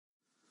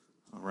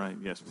right,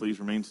 yes, please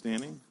remain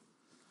standing.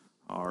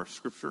 Our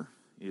scripture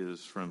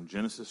is from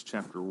Genesis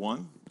chapter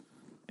 1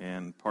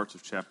 and parts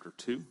of chapter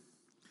 2.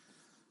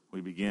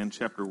 We begin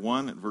chapter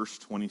 1 at verse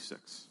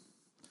 26.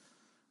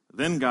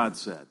 Then God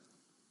said,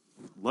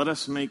 "Let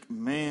us make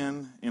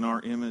man in our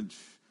image,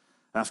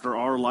 after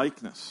our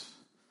likeness,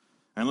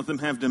 and let them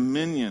have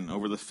dominion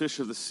over the fish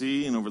of the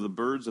sea, and over the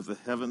birds of the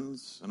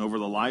heavens, and over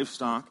the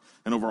livestock,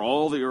 and over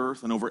all the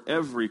earth, and over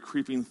every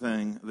creeping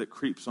thing that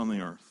creeps on the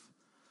earth."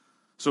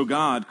 So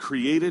God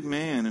created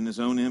man in his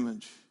own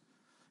image.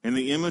 In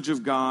the image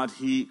of God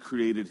he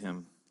created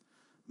him.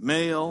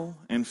 Male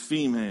and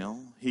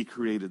female he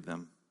created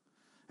them.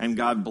 And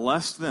God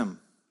blessed them.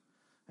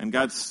 And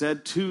God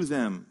said to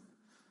them,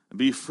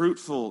 "Be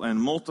fruitful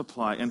and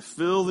multiply, and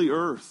fill the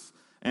earth,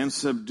 and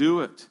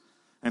subdue it,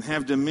 and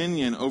have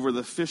dominion over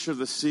the fish of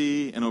the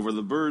sea, and over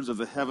the birds of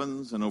the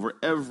heavens, and over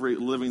every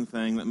living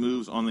thing that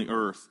moves on the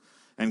earth."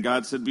 And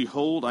God said,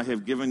 "Behold, I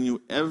have given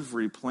you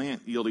every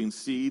plant yielding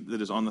seed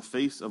that is on the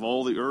face of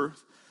all the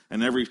earth,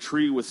 and every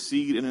tree with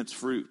seed in its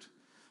fruit.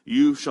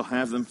 You shall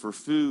have them for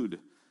food,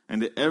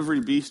 and to every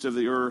beast of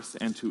the earth,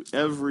 and to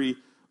every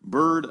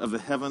bird of the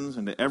heavens,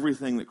 and to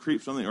everything that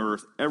creeps on the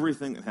earth,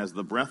 everything that has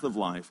the breath of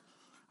life,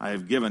 I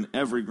have given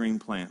every green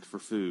plant for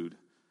food."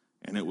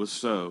 And it was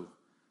so.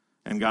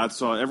 And God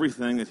saw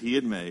everything that he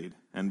had made,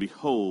 and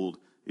behold,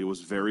 it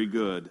was very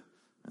good.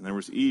 And there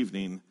was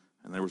evening,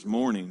 and there was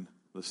morning,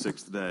 the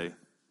sixth day.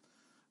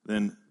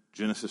 Then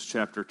Genesis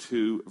chapter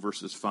 2,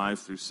 verses 5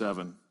 through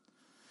 7,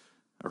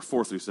 or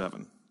 4 through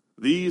 7.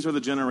 "These are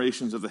the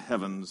generations of the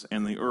heavens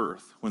and the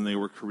earth when they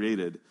were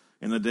created,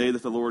 in the day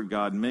that the Lord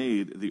God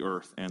made the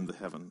earth and the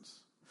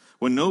heavens.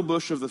 When no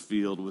bush of the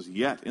field was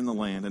yet in the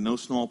land, and no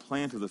small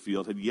plant of the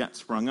field had yet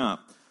sprung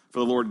up, for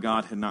the Lord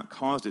God had not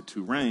caused it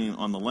to rain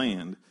on the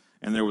land,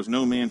 and there was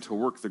no man to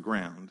work the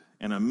ground,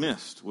 and a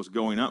mist was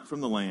going up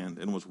from the land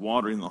and was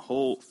watering the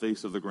whole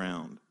face of the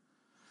ground.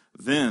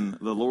 Then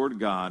the Lord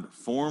God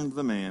formed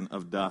the man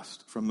of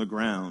dust from the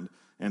ground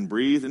and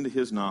breathed into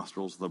his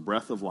nostrils the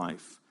breath of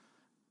life,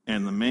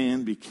 and the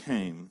man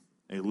became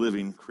a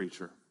living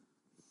creature."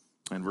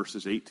 And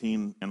verses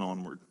 18 and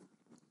onward.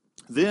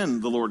 "Then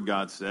the Lord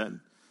God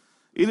said,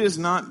 'It is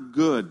not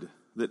good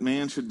that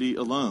man should be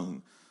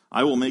alone.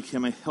 I will make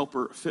him a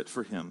helper fit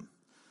for him.'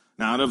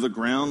 Now out of the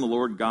ground the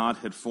Lord God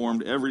had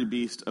formed every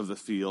beast of the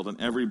field and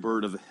every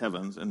bird of the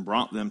heavens, and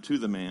brought them to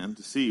the man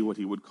to see what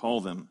he would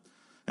call them.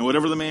 And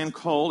whatever the man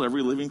called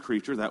every living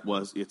creature, that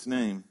was its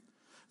name.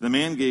 The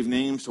man gave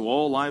names to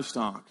all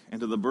livestock, and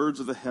to the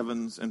birds of the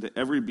heavens, and to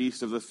every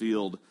beast of the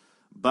field.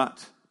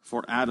 But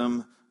for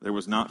Adam there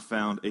was not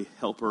found a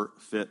helper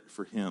fit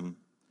for him.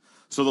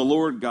 So the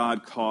Lord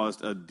God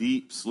caused a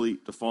deep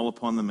sleep to fall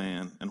upon the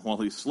man, and while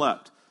he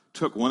slept,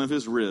 took one of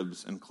his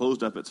ribs and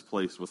closed up its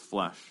place with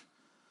flesh.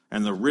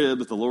 And the rib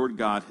that the Lord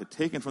God had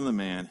taken from the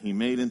man he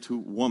made into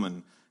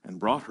woman, and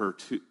brought her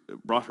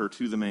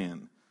to the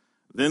man.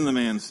 Then the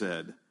man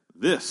said,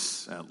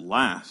 'This at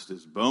last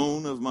is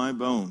bone of my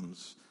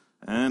bones,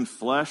 and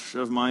flesh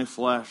of my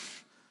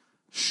flesh.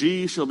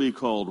 She shall be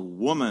called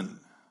woman,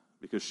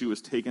 because she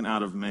was taken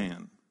out of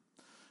man.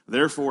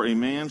 Therefore a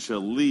man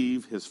shall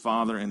leave his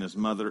father and his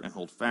mother, and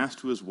hold fast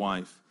to his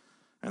wife,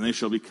 and they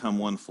shall become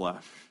one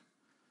flesh.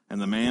 And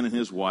the man and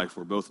his wife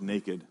were both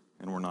naked,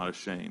 and were not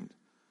ashamed.'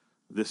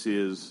 This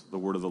is the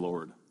word of the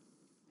Lord."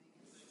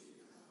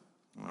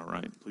 All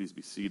right, please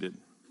be seated.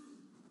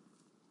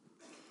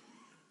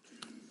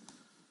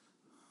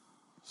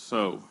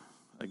 So,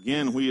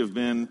 again, we have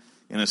been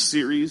in a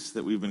series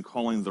that we've been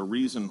calling The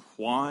Reason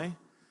Why,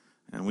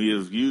 and we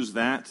have used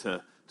that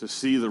to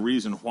see the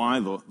reason why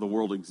the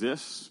world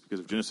exists, because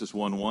of Genesis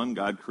 1:1,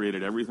 God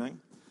created everything.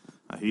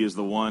 He is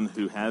the one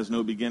who has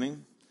no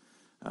beginning.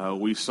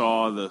 We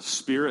saw the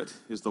Spirit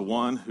is the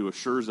one who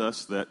assures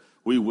us that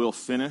we will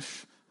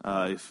finish.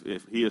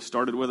 If he has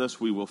started with us,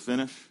 we will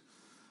finish.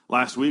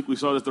 Last week, we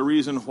saw that the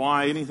reason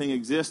why anything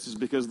exists is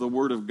because the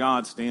Word of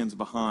God stands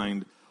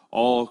behind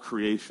all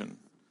creation.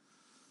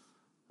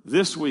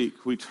 This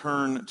week, we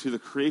turn to the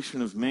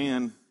creation of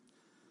man,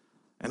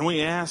 and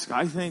we ask,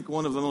 I think,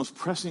 one of the most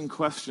pressing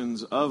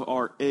questions of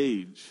our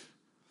age,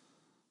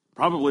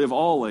 probably of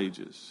all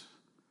ages.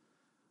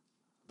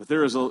 But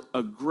there is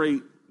a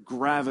great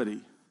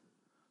gravity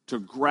to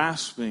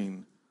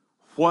grasping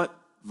what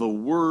the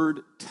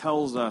Word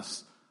tells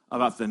us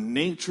about the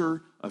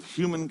nature of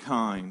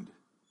humankind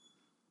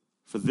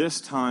for this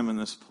time and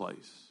this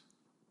place.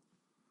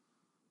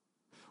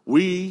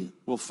 We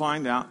will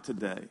find out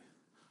today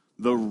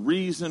the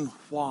reason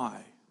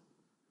why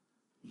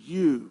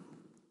you,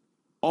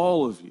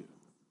 all of you,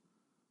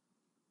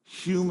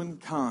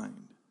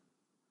 humankind,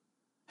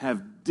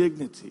 have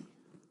dignity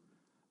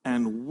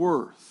and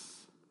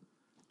worth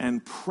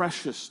and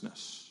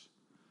preciousness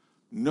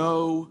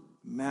no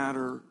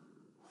matter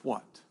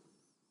what.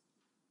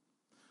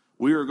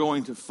 We are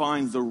going to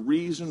find the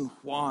reason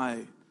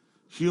why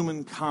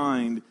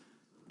humankind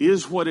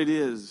is what it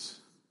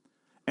is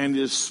and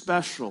is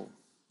special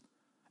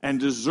and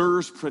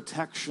deserves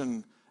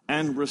protection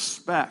and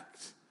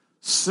respect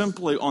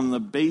simply on the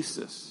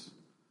basis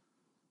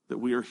that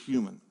we are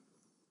human.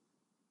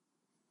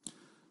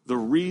 The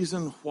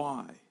reason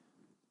why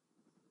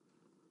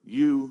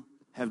you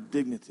have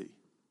dignity.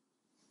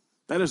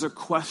 That is a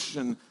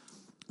question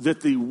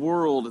that the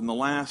world in the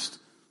last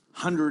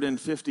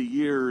 150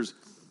 years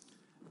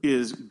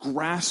is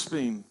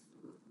grasping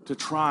to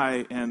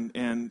try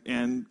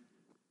and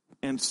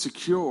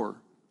secure.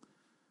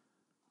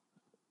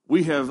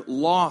 We have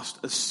lost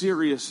a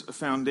serious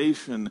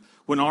foundation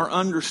when our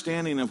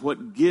understanding of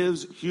what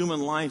gives human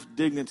life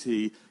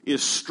dignity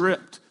is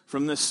stripped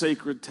from this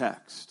sacred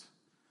text.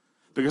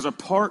 Because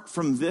apart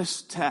from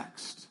this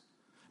text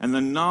and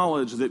the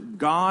knowledge that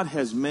God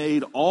has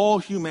made all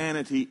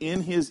humanity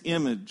in his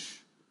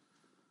image,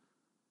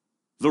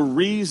 the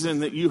reason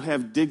that you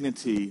have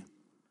dignity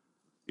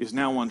is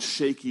now on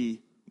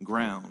shaky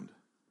ground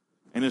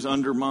and is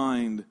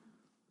undermined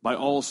by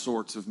all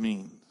sorts of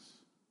means.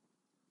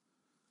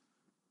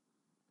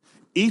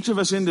 Each of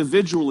us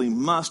individually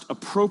must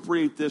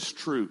appropriate this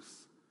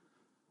truth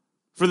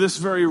for this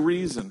very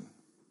reason.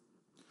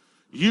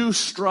 You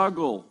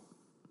struggle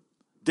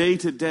day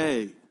to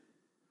day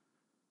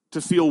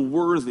to feel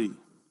worthy,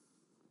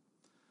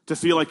 to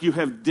feel like you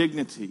have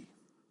dignity,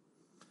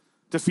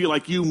 to feel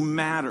like you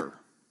matter.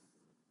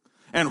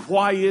 And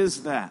why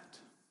is that?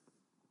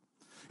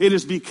 It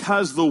is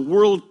because the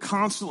world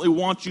constantly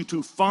wants you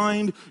to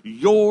find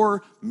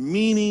your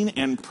meaning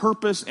and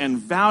purpose and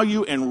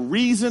value and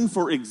reason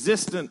for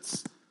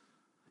existence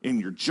in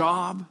your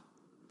job,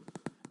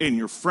 in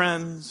your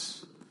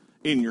friends,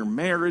 in your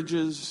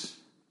marriages,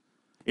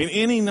 in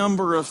any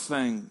number of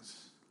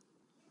things,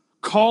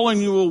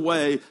 calling you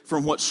away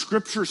from what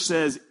Scripture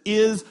says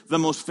is the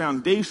most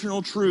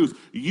foundational truth.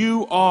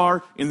 You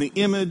are in the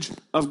image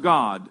of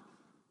God.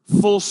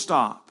 Full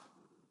stop.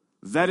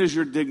 That is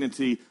your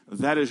dignity.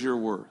 That is your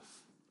worth.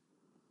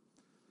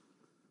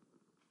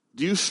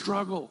 Do you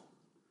struggle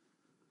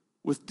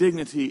with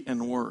dignity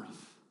and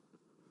worth?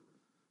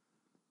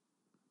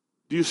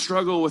 Do you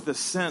struggle with the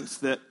sense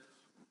that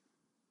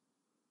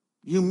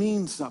you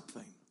mean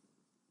something?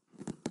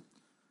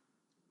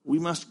 We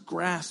must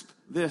grasp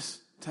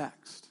this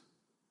text.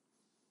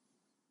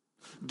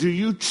 Do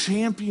you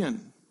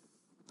champion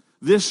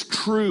this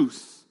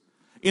truth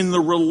in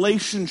the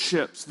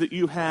relationships that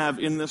you have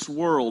in this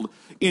world,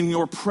 in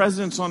your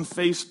presence on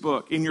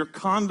Facebook, in your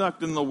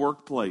conduct in the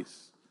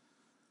workplace,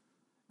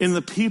 in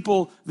the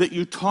people that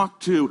you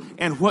talk to,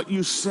 and what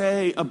you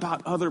say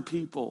about other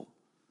people?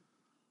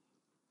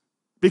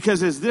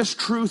 Because as this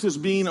truth is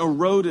being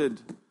eroded,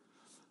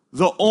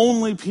 the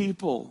only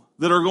people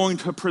that are going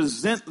to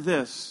present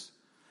this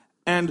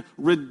and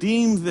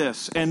redeem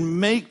this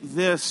and make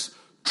this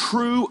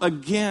true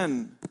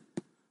again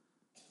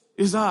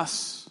is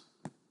us.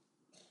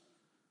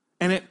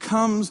 And it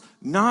comes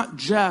not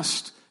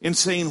just in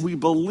saying we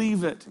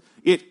believe it.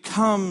 It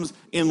comes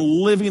in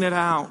living it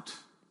out,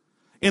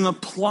 in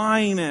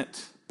applying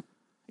it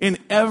in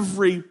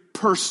every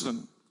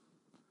person.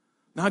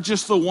 Not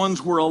just the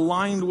ones we're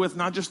aligned with,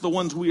 not just the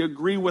ones we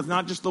agree with,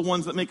 not just the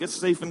ones that make us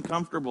safe and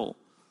comfortable.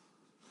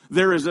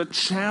 There is a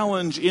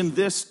challenge in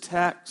this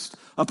text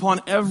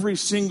upon every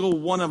single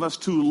one of us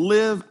to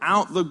live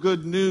out the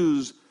good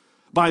news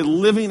by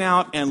living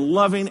out and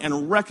loving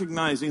and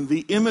recognizing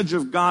the image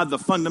of God, the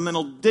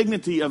fundamental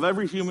dignity of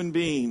every human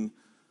being,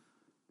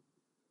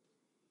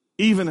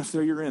 even if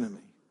they're your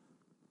enemy.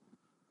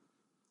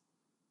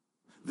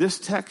 This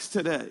text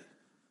today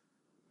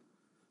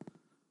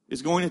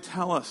is going to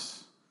tell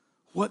us,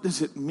 what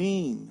does it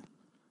mean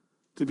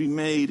to be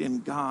made in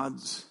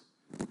God's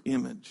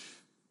image?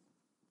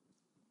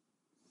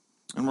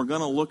 And we're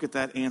going to look at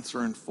that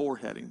answer in 4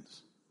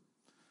 headings.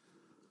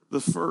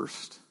 The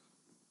first,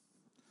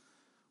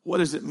 what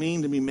does it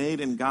mean to be made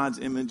in God's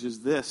image,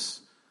 is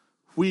this: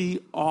 we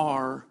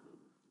are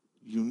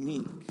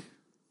unique.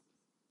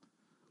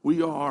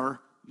 We are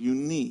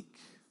unique.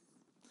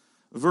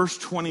 Verse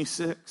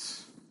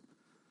 26,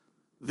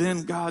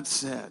 then God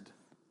said,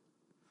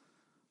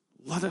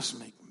 let us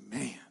make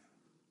man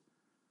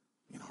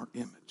in our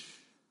image,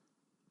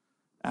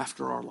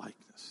 after our likeness.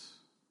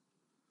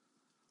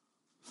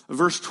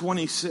 Verse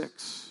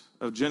 26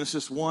 of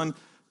Genesis 1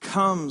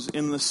 comes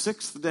in the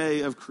 6th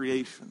day of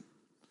creation.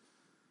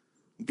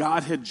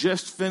 God had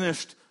just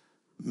finished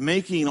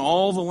making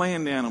all the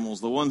land animals,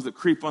 the ones that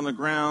creep on the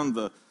ground,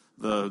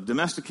 the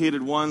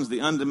domesticated ones, the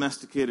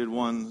undomesticated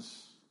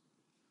ones.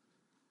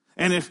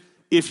 And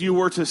if you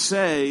were to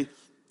say,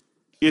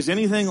 is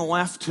anything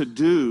left to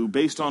do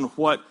based on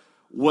what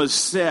was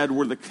said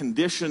were the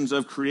conditions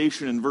of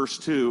creation in verse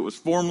 2? It was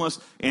formless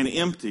and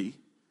empty.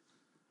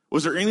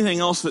 Was there anything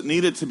else that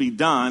needed to be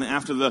done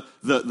after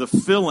the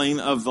filling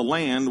of the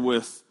land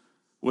with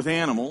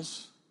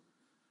animals?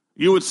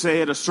 You would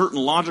say at a certain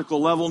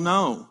logical level,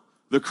 no.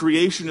 The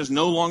creation is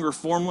no longer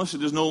formless.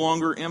 It is no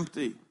longer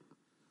empty.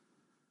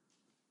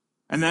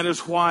 And that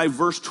is why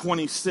verse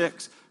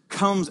 26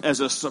 comes as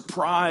a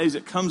surprise.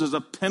 It comes as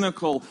a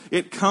pinnacle.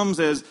 It comes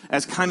as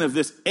kind of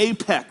this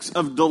apex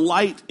of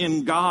delight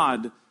in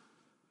God,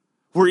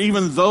 where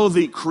even though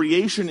the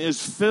creation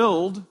is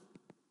filled,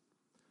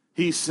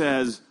 he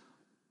says,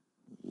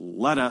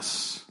 let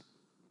us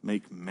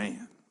make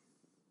man.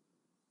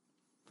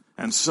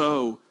 And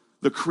so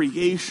the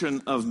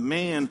creation of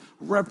man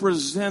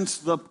represents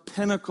the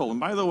pinnacle. And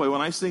by the way,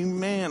 when I say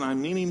man,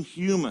 I'm meaning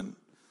human.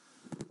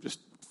 Just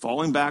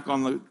falling back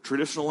on the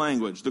traditional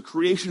language. The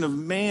creation of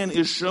man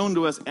is shown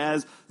to us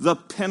as the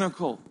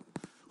pinnacle.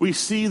 We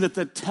see that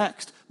the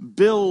text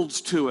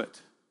builds to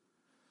it.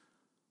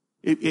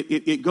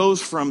 It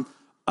goes from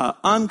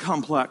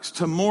uncomplex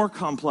to more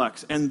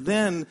complex, and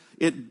then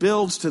it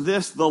builds to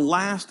this, the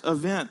last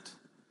event.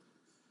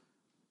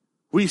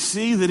 We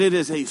see that it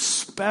is a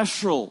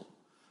special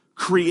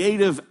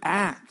creative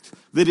act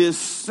that is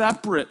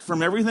separate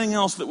from everything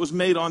else that was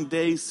made on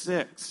day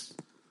 6.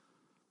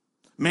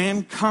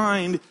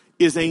 Mankind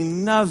is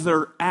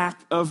another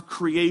act of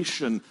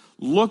creation.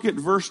 Look at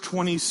verse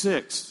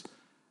 26.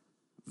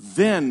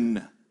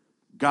 Then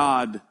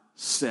God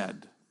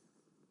said.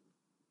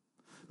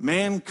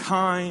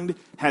 Mankind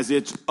has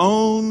its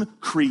own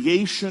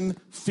creation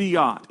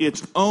fiat,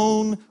 its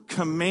own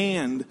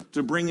command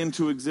to bring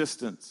into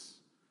existence.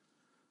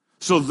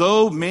 So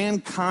though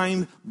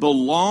mankind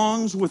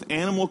belongs with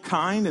animal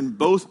kind and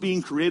both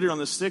being created on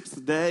the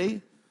 6th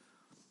day,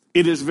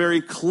 it is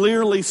very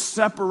clearly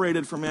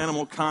separated from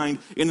animal kind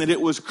in that it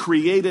was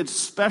created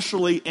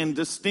specially and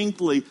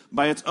distinctly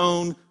by its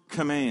own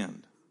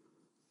command.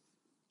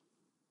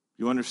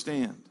 You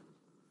understand?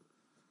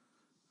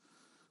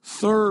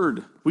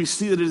 Third, we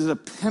see that it is a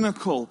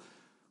pinnacle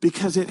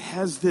because it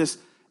has this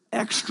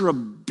extra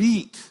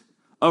beat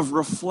of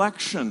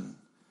reflection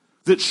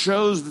that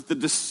shows that the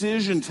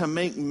decision to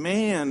make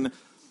man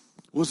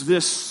was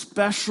this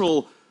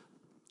special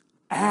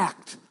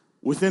act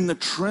within the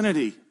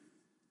Trinity.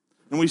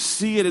 And we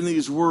see it in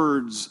these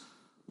words,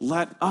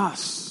 let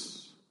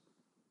us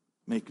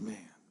make man.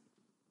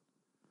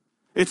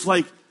 It's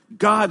like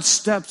God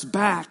steps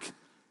back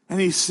and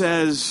he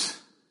says,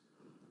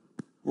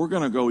 we're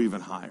going to go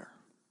even higher.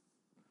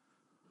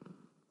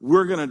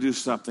 We're going to do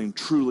something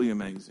truly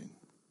amazing.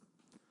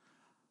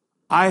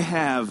 I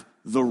have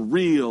the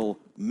real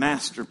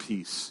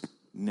masterpiece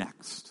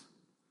next.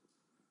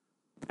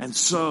 And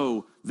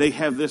so they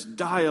have this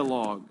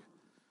dialogue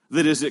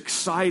that is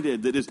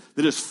excited, that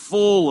is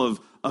full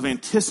of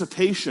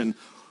anticipation.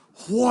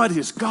 What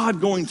is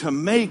God going to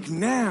make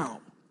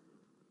now?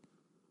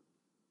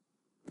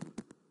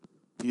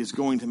 He is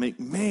going to make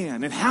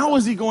man. And how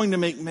is he going to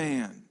make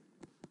man?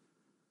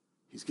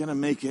 He's going to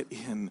make it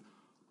in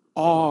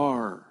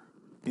our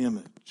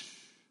image.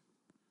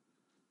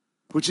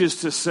 Which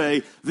is to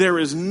say, there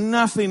is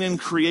nothing in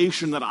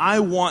creation that I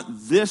want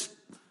this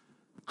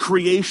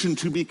creation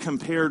to be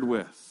compared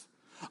with.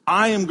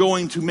 I am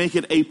going to make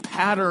it a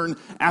pattern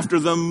after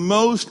the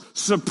most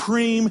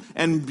supreme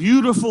and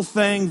beautiful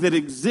thing that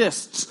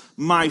exists,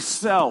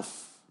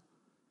 myself.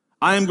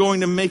 I am going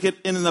to make it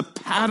in the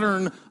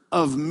pattern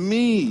of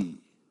me.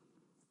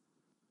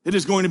 It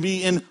is going to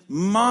be in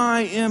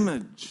my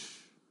image,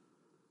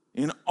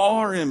 in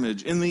our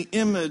image, in the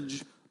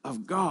image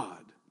of God.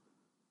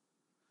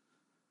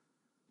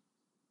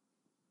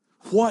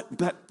 What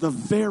but the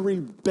very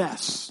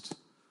best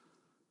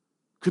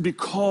could be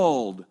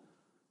called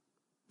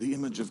the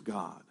image of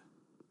God,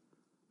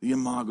 the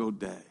Imago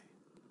Dei.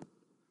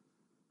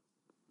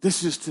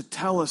 This is to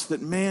tell us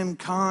that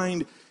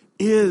mankind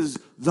is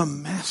the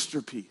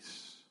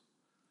masterpiece.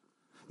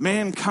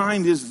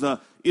 Mankind is the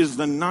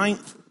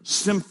ninth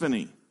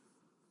symphony.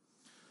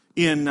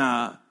 In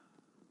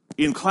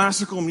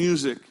classical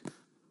music,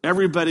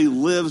 everybody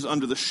lives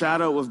under the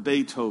shadow of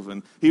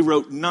Beethoven. He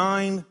wrote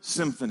 9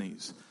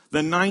 symphonies.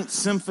 The Ninth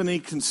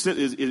Symphony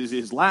is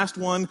his last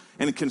one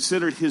and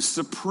considered his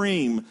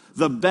supreme,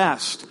 the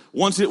best.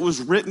 Once it was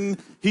written,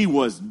 he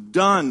was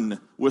done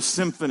with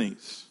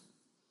symphonies.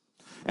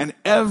 And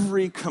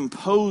every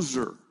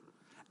composer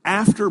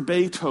after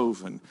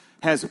Beethoven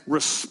has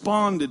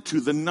responded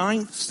to the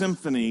Ninth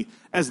Symphony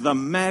as the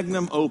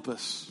magnum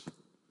opus.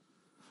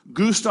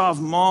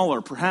 Gustav Mahler,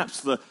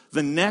 perhaps the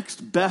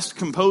next best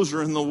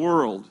composer in the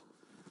world,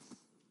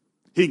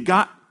 he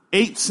got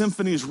 8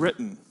 symphonies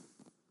written.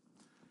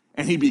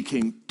 And he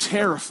became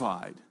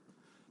terrified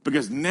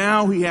because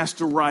now he has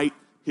to write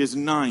his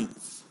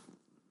 9th.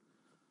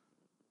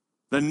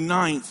 The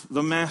 9th,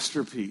 the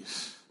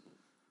masterpiece.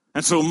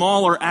 And so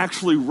Mahler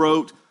actually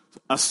wrote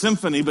a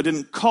symphony but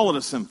didn't call it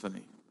a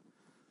symphony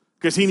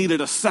because he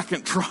needed a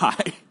second try.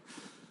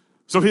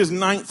 So his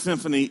 9th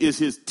symphony is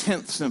his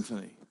 10th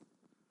symphony.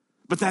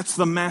 But that's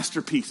the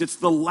masterpiece. It's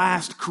the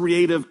last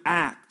creative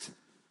act.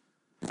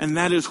 And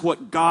that is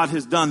what God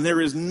has done. There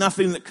is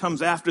nothing that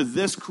comes after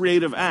this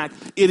creative act.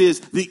 It is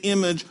the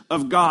image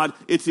of God.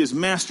 It's his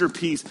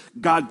masterpiece.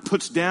 God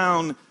puts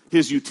down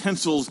his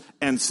utensils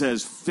and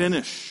says,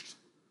 finished.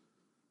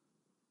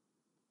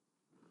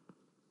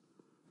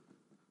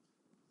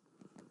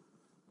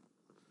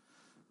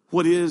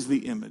 What is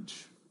the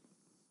image?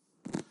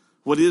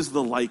 What is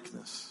the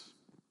likeness?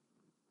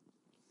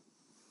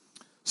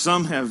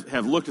 Some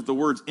have looked at the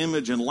words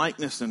image and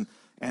likeness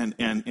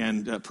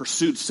and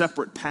pursued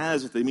separate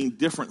paths if they mean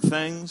different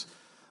things.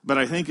 But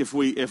I think if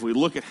we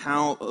look at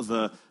how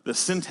the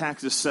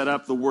syntax is set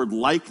up, the word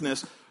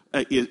likeness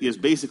is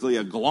basically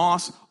a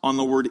gloss on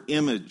the word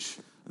image.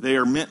 They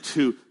are meant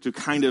to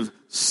kind of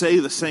say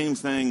the same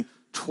thing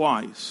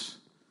twice.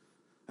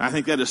 I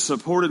think that is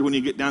supported when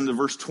you get down to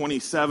verse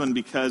 27,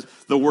 because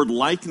the word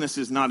likeness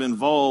is not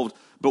involved,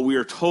 but we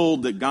are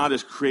told that God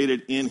is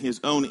created in his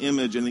own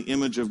image, in the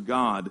image of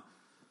God.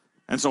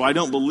 And so I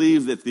don't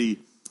believe that the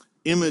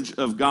image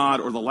of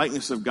God or the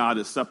likeness of God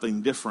is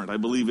something different. I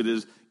believe it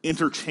is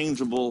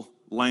interchangeable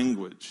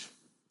language.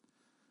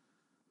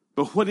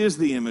 But what is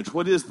the image?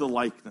 What is the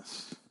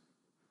likeness?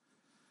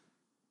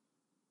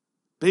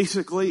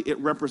 Basically, it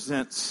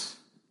represents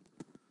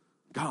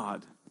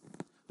God.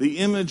 The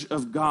image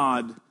of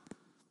God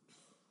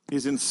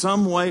is in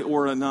some way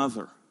or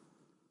another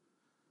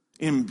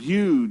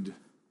imbued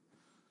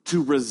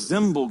to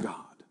resemble God,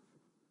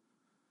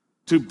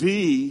 to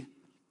be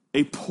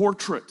a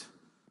portrait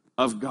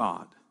of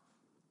God.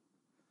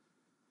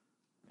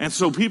 And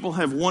so people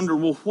have wondered,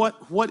 well,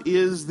 what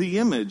is the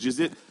image? Is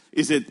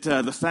it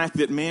the fact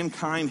that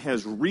mankind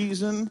has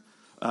reason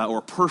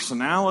or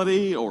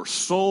personality or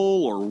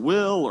soul or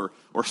will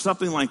or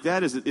something like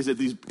that? Is it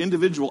these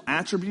individual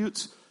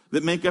attributes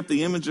that make up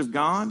the image of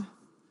God?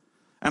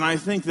 And I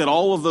think that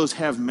all of those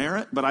have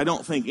merit, but I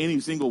don't think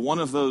any single one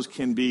of those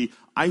can be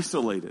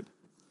isolated.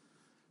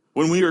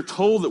 When we are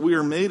told that we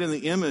are made in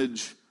the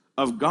image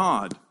of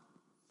God,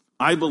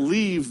 I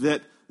believe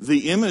that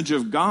the image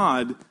of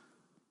God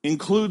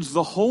includes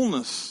the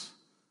wholeness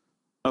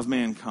of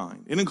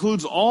mankind. It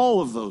includes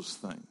all of those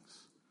things.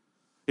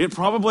 It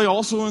probably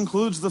also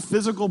includes the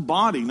physical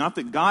body. Not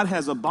that God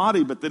has a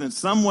body, but that in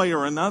some way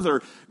or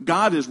another,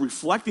 God is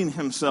reflecting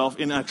himself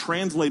in a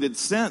translated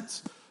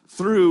sense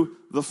through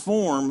the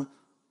form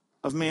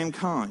of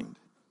mankind.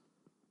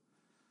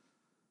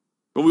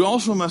 But we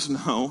also must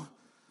know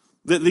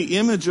that the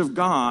image of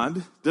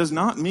God does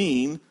not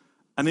mean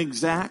an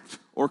exact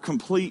or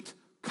complete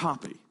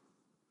copy.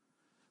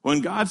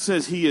 When God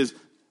says he is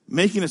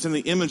making us in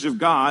the image of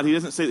God, he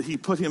doesn't say that he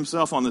put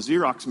himself on the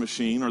Xerox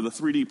machine or the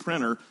 3D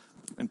printer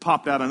and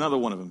popped out another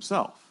one of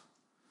himself.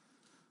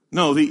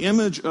 No, the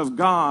image of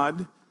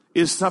God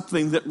is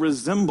something that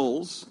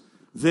resembles,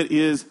 that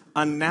is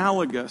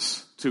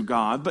analogous to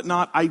God, but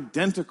not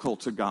identical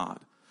to God.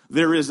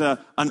 There is an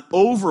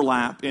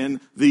overlap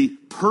in the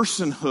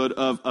personhood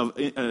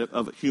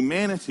of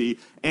humanity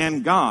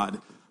and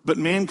God. But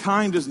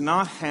mankind does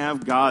not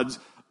have God's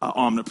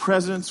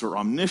omnipresence or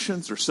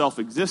omniscience or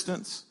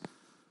self-existence.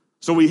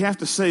 So we have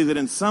to say that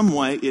in some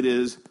way it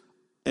is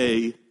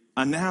an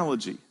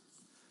analogy.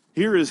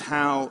 Here is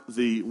how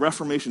the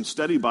Reformation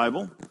Study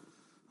Bible,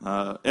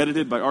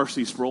 edited by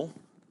R.C. Sproul,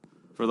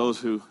 for those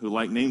who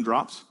like name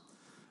drops,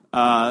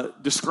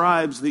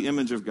 describes the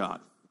image of God.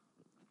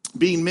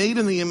 Being made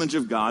in the image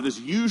of God is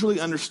usually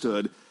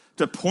understood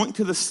to point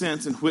to the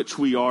sense in which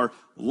we are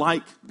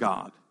like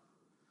God.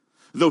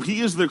 Though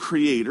he is the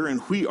creator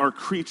and we are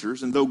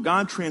creatures, and though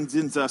God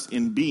transcends us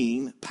in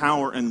being,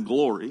 power, and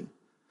glory,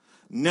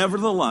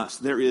 nevertheless,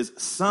 there is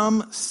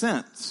some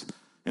sense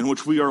in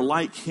which we are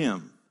like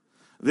him.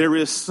 There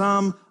is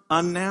some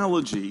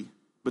analogy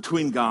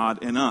between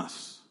God and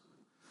us.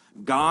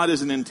 God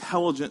is an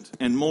intelligent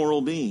and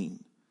moral being.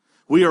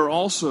 We are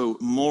also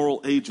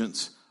moral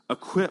agents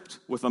equipped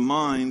with a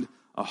mind,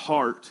 a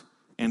heart,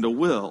 and a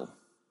will.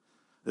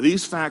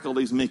 These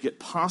faculties make it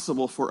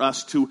possible for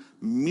us to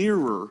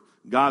mirror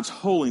God's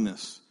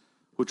holiness,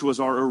 which was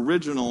our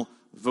original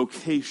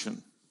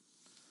vocation.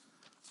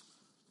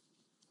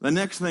 The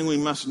next thing we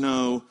must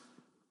know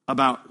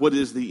about what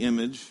is the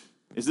image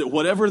is that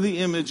whatever the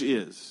image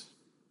is,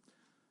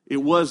 it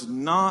was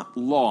not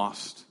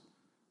lost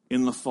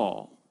in the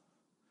fall.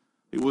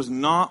 It was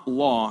not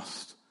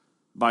lost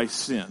by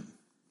sin.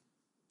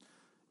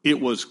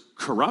 It was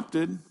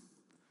corrupted.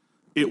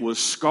 It was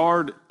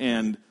scarred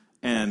and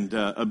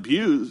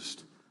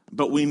abused.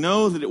 But we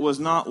know that it was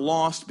not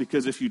lost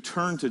because if you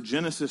turn to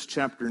Genesis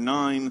chapter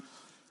 9,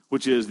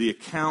 which is the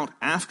account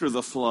after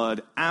the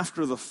flood,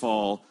 after the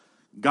fall,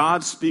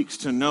 God speaks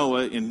to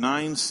Noah in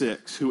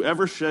 9:6,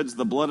 "Whoever sheds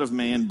the blood of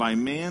man, by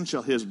man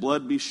shall his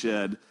blood be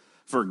shed,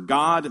 for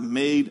God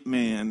made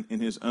man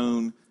in his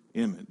own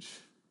image."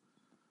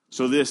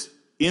 So this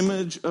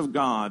image of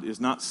God is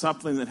not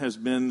something that has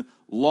been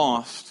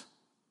lost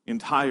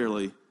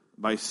entirely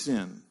by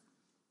sin.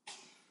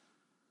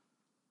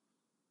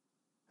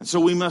 And so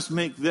we must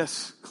make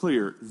this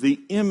clear. The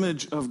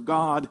image of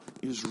God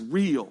is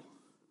real.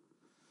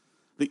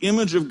 The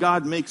image of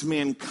God makes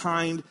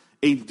mankind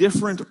a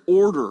different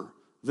order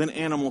than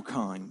animal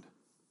kind.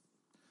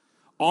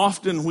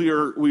 Often we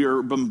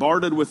are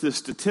bombarded with this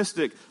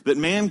statistic that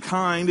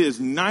mankind is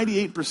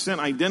 98%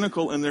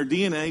 identical in their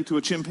DNA to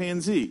a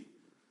chimpanzee.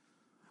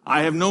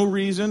 I have no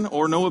reason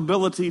or no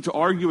ability to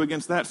argue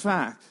against that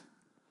fact,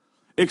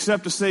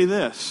 except to say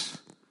this.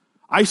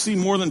 I see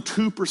more than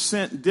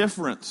 2%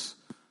 difference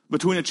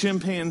between a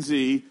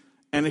chimpanzee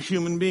and a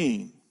human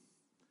being.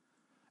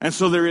 And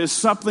so there is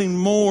something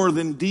more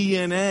than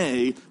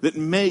DNA that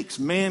makes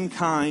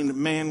mankind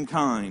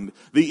mankind.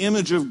 The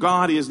image of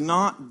God is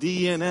not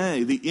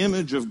DNA. The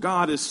image of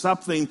God is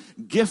something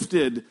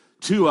gifted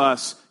to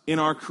us in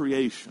our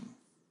creation.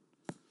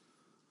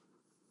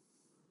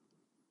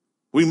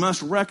 We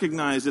must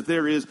recognize that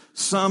there is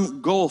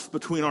some gulf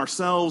between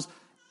ourselves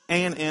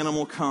and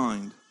animal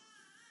kind.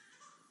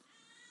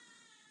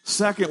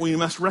 Second, we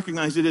must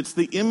recognize that it's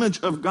the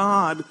image of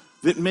God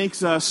that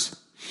makes us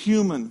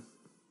human.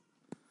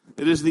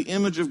 It is the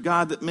image of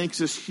God that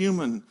makes us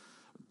human.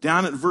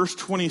 Down at verse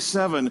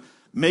 27,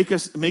 make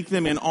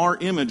them in our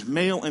image,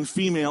 male and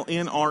female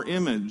in our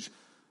image.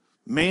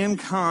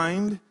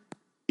 Mankind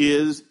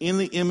is in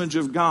the image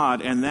of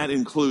God, and that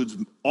includes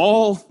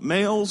all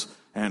males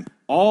and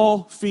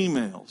all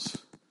females.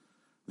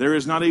 There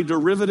is not a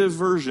derivative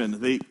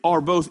version. They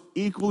are both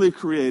equally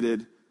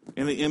created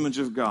in the image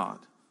of God.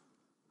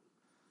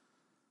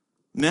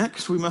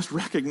 Next, we must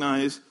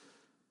recognize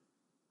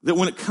that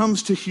when it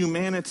comes to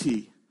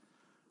humanity,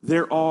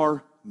 there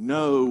are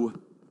no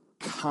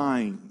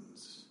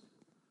kinds.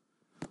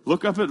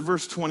 Look up at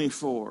verse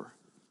 24.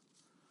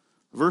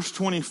 Verse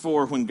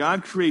 24, when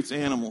God creates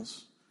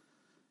animals,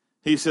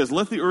 he says,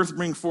 let the earth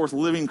bring forth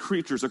living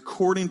creatures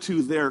according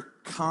to their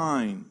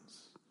kinds.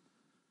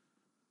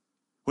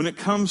 When it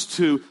comes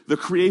to the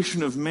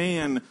creation of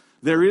man,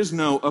 there is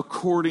no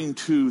according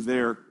to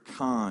their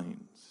kinds.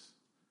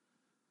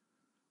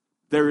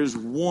 There is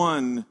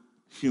one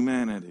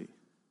humanity.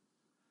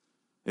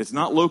 It's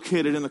not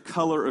located in the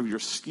color of your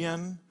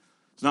skin.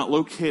 It's not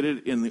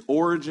located in the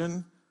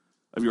origin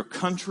of your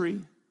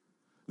country.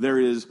 There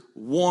is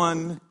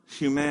one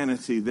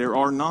humanity. There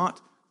are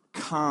not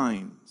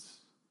kinds.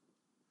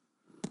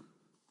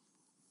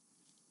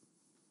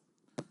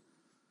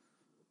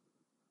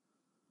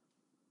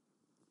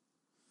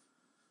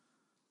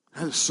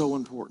 That is so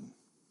important.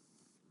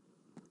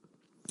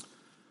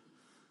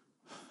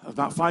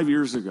 About 5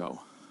 years ago,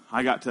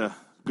 I got to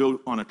go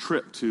on a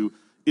trip to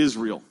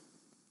Israel.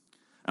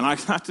 And I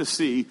got to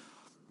see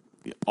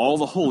all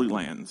the Holy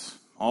Lands,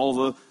 all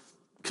the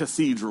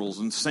cathedrals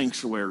and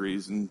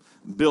sanctuaries and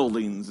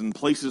buildings and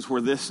places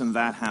where this and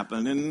that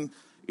happened. And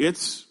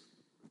it's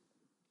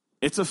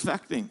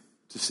affecting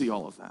to see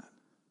all of that.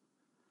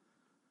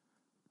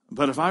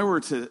 But if I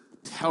were to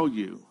tell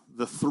you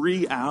the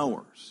 3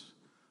 hours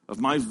of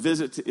my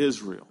visit to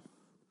Israel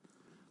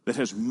that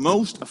has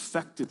most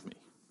affected me,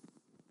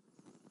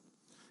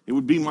 it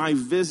would be my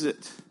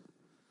visit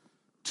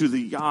to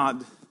the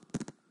Yad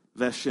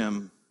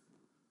Vashem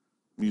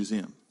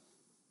Museum.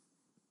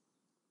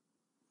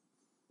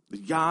 The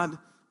Yad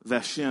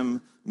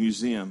Vashem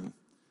Museum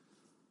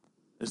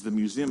is the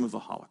Museum of the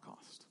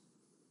Holocaust.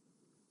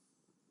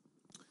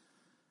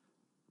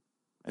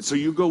 And so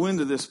you go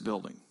into this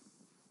building,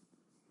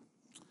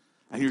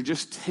 and you're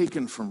just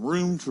taken from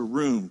room to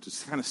room to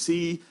kind of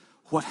see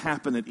what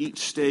happened at each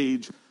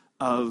stage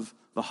of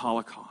the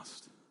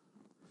Holocaust.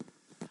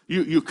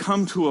 You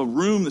come to a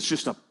room that's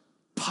just a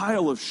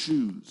pile of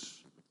shoes.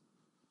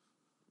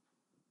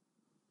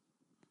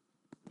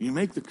 You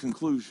make the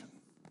conclusion.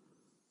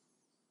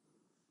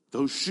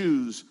 Those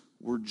shoes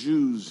were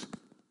Jews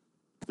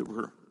that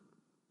were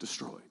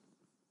destroyed.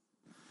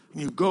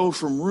 And you go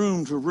from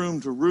room to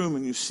room to room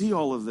and you see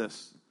all of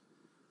this.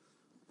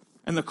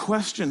 And the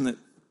question that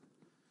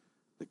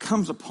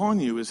comes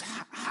upon you is,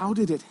 how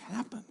did it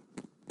happen?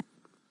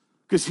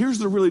 Because here's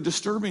the really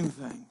disturbing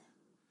thing.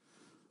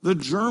 The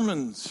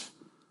Germans,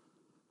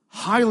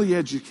 highly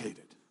educated,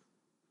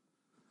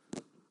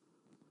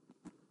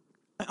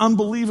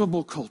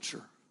 unbelievable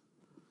culture,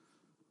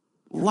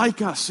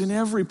 like us in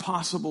every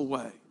possible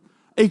way,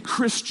 a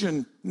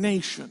Christian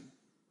nation.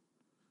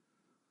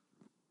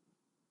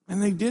 And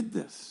they did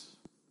this.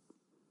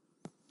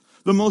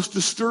 The most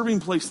disturbing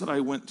place that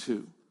I went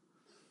to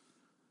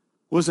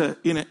was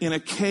in a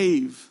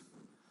cave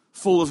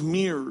full of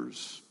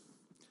mirrors,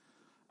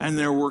 and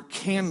there were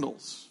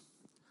candles.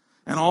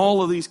 And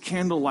all of these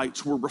candle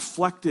lights were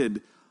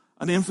reflected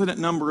an infinite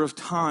number of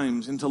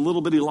times into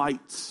little bitty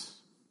lights.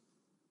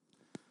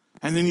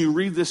 And then you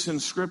read this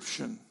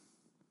inscription.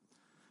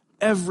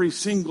 Every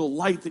single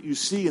light that you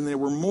see, and there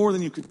were more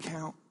than you could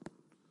count,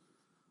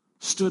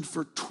 stood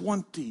for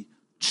 20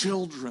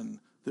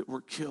 children that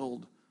were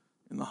killed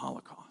in the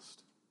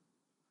Holocaust.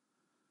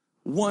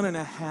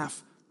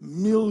 1.5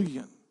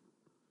 million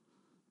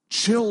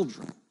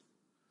children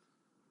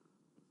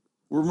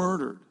were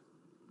murdered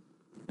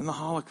in the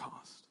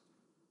Holocaust.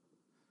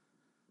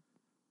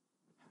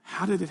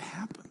 How did it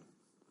happen?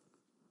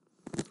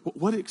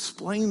 What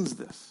explains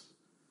this?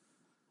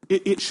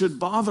 It should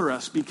bother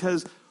us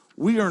because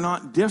we are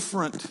not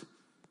different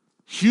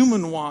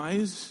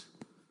human-wise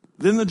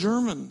than the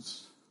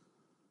Germans.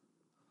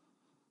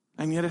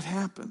 And yet it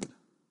happened.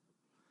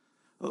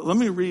 Let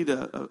me read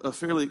a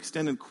fairly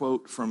extended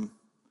quote from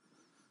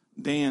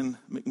Dan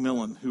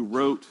McMillan, who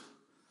wrote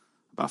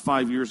about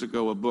 5 years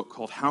ago a book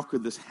called How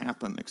Could This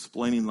Happen?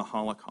 Explaining the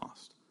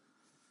Holocaust.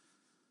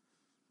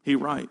 He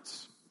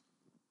writes,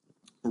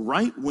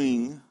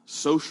 right-wing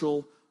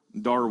social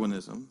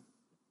Darwinism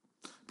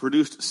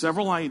produced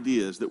several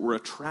ideas that were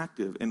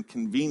attractive and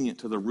convenient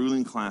to the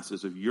ruling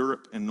classes of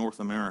Europe and North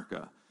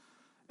America,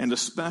 and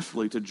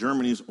especially to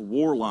Germany's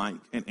warlike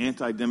and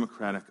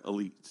anti-democratic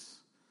elites.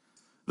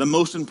 The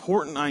most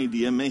important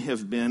idea may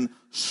have been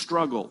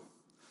struggle,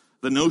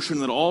 the notion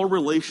that all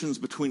relations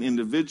between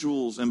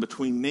individuals and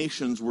between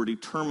nations were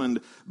determined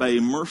by a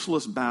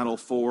merciless battle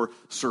for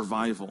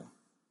survival.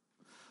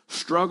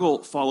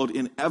 Struggle followed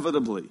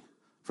inevitably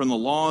from the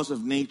laws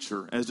of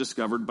nature as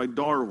discovered by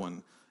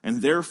Darwin, and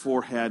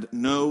therefore had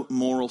no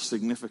moral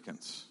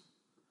significance.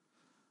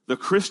 The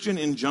Christian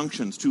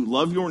injunctions to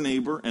love your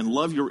neighbor and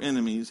love your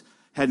enemies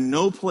had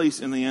no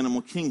place in the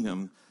animal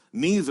kingdom,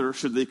 neither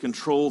should they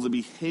control the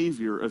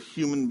behavior of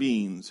human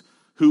beings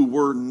who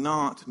were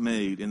not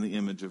made in the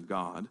image of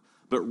God,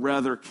 but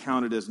rather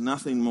counted as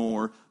nothing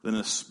more than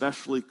an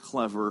especially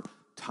clever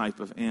type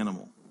of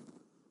animal.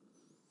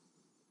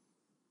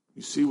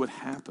 You see what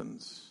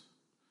happens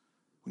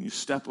when you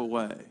step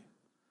away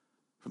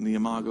from the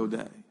Imago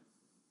Dei.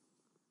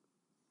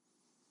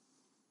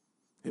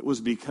 It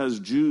was because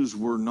Jews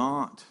were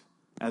not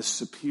as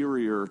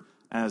superior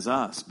as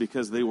us,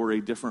 because they were a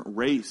different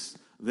race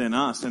than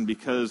us, and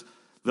because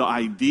the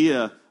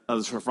idea of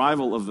the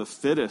survival of the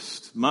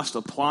fittest must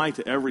apply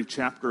to every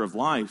chapter of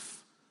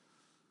life,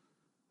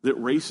 that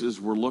races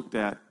were looked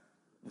at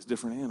as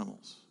different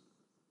animals.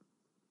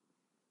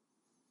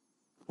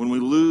 When we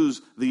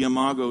lose the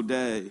Imago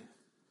Dei,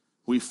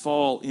 we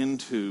fall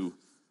into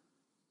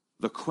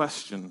the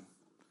question,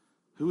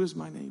 who is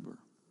my neighbor?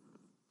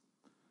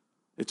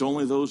 It's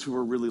only those who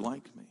are really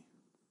like me.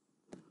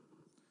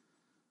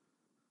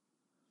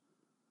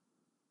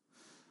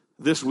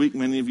 This week,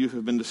 many of you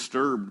have been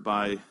disturbed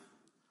by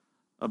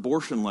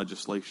abortion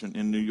legislation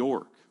in New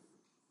York.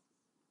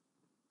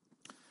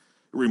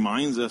 It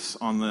reminds us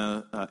on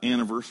the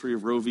anniversary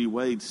of Roe v.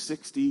 Wade,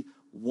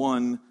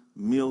 61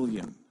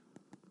 million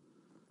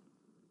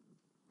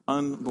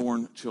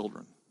unborn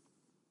children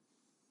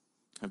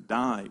have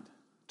died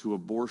to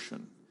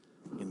abortion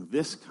in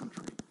this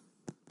country.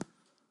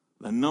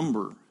 The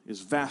number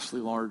is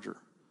vastly larger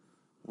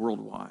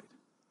worldwide.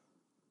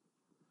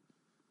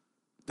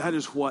 That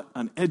is what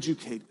an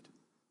educated,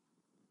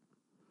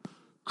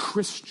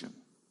 Christian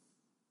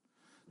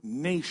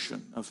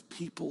nation of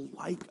people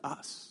like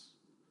us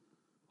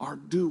are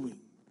doing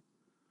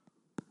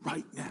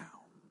right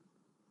now.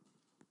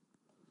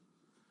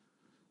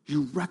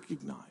 You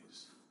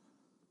recognize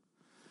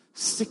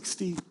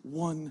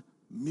 61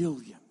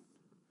 million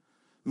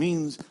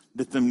means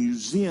that the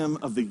Museum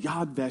of the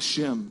Yad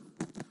Vashem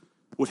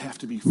would have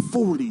to be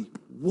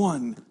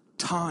 41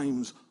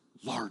 times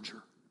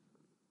larger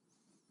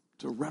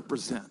to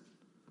represent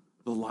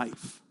the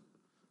life,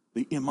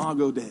 the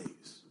Imago Dei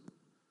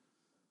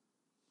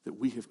that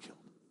we have killed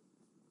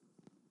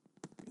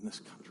in this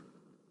country.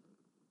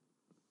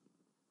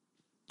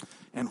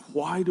 And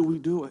why do we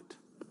do it?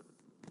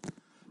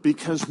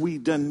 Because we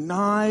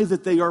deny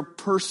that they are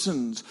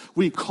persons.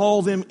 We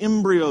call them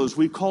embryos.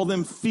 We call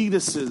them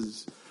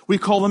fetuses. We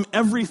call them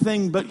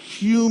everything but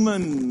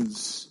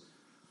humans.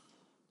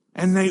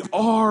 And they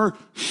are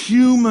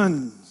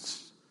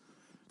humans.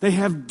 They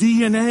have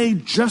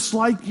DNA just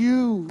like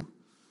you.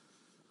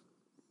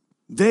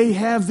 They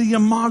have the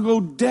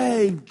Imago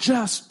Dei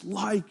just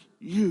like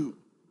you.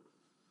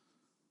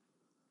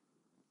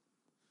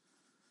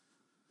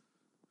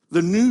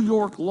 The New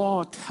York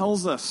law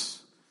tells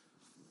us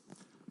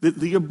that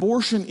the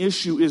abortion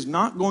issue is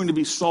not going to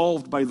be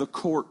solved by the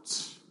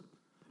courts.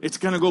 It's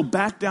going to go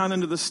back down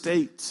into the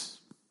states.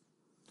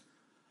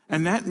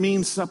 And that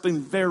means something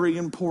very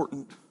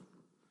important.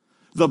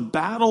 The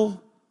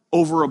battle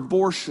over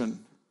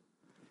abortion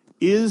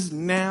is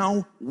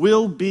now,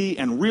 will be,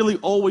 and really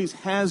always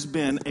has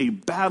been a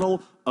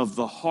battle of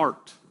the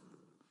heart.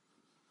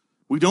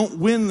 We don't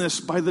win this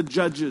by the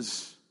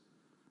judges.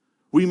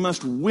 We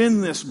must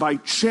win this by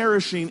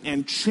cherishing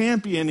and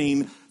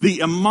championing the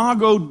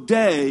Imago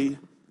Dei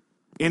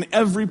in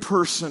every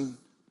person,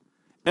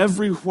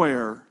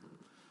 everywhere,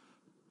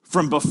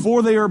 from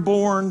before they are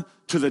born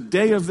to the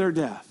day of their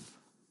death.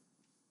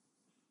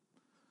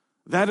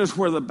 That is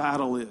where the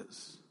battle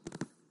is.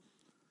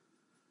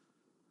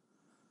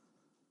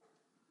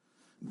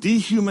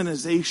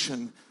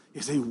 Dehumanization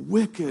is a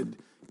wicked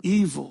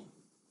evil.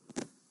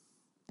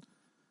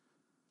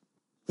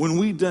 When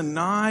we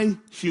deny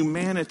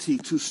humanity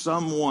to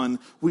someone,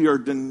 we are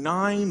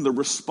denying the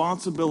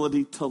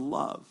responsibility to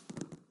love.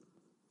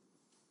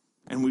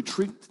 And we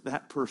treat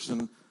that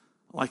person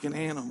like an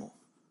animal.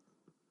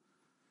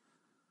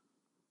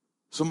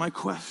 So my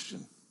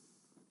question,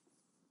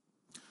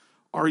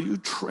 are you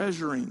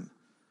treasuring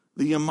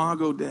the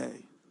Imago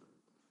Dei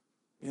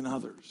in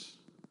others?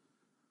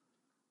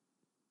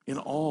 In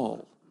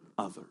all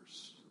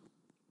others?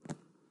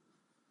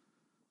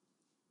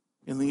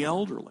 In the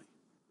elderly?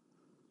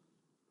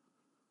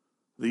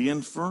 The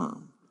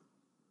infirm,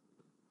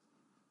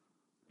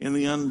 in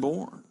the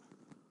unborn,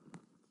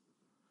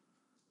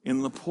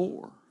 in the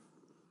poor,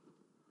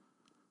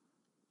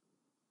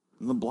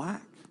 in the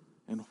black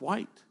and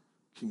white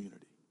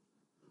community,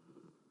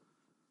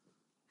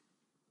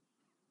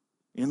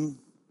 in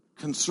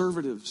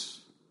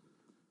conservatives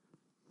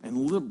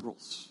and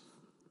liberals,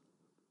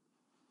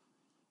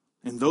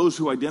 in those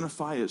who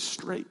identify as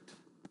straight,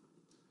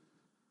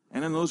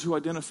 and in those who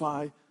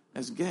identify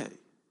as gay.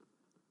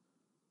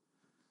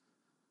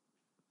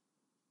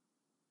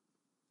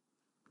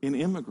 In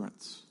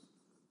immigrants,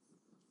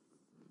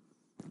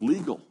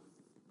 legal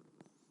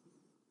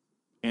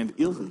and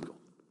illegal.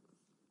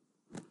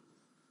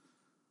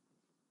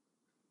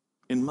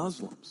 In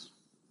Muslims.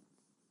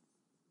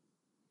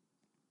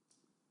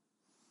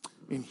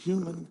 In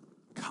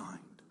humankind.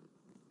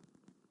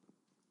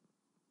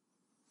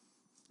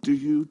 Do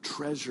you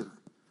treasure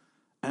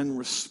and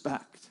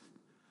respect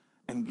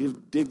and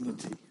give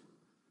dignity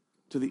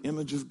to the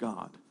image of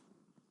God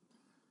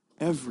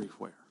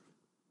everywhere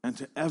and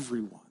to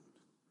everyone?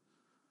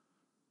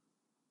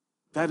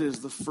 That is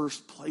the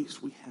first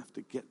place we have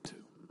to get to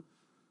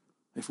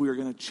if we are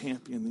going to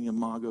champion the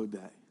Imago Dei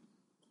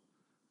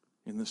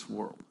in this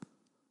world.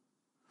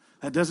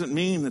 That doesn't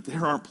mean that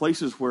there aren't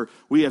places where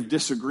we have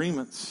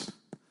disagreements,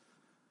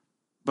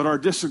 but our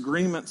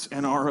disagreements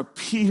and our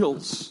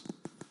appeals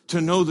to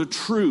know the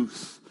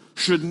truth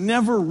should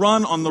never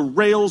run on the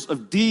rails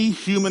of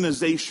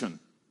dehumanization.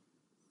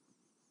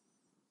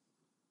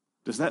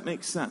 Does that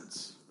make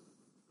sense?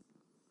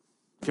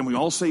 Can we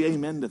all say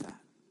amen to that?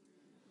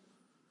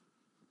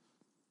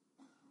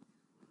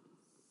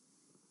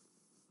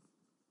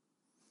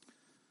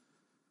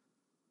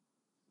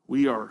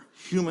 We are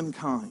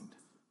humankind.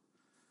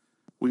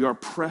 We are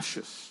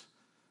precious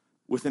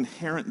with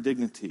inherent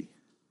dignity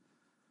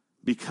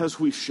because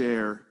we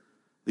share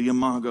the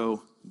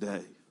Imago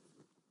Dei.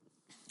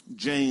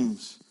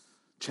 James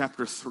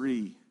chapter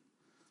 3,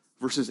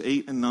 verses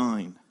 8 and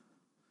 9.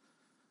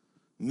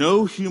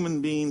 No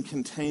human being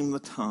can tame the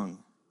tongue.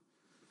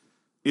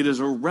 It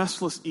is a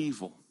restless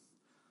evil,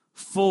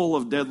 full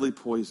of deadly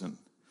poison.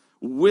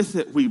 With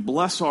it we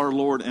bless our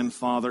Lord and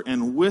Father,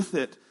 and with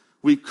it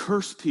we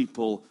curse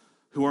people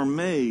who are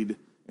made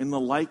in the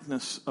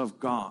likeness of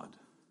God.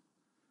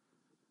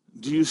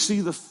 Do you see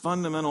the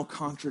fundamental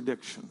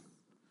contradiction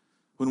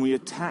when we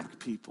attack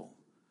people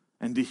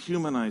and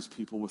dehumanize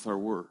people with our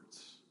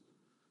words?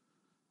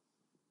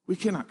 We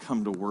cannot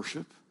come to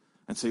worship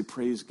and say,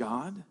 praise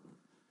God,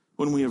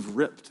 when we have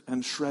ripped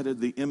and shredded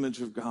the image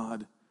of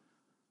God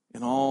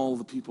in all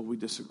the people we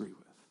disagree with.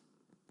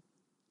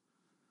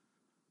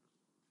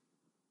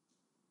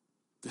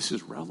 This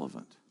is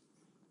relevant.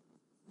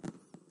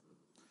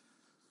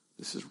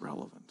 This is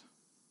relevant.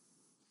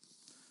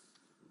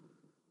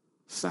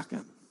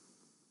 Second,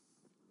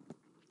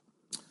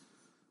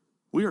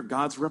 we are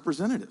God's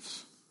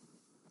representatives.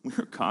 We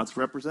are God's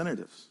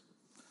representatives.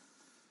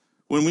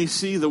 When we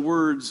see the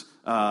words,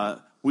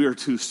 we are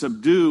to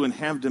subdue and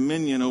have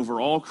dominion over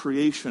all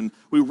creation,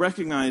 we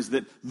recognize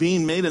that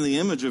being made in the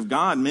image of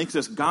God makes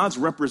us God's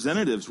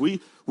representatives.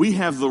 We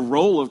have the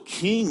role of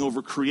king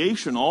over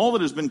creation. All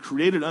that has been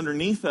created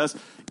underneath us,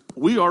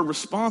 we are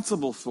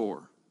responsible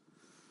for.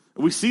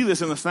 We see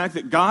this in the fact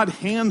that God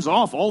hands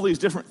off all these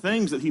different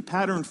things that he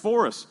patterned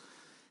for us.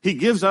 He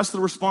gives us the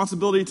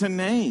responsibility to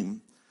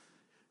name.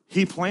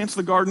 He plants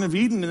the Garden of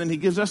Eden, and then he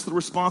gives us the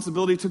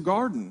responsibility to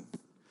garden.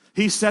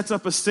 He sets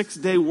up a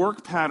 6-day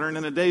work pattern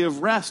and a day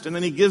of rest, and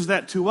then he gives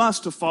that to us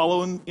to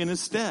follow in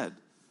his stead.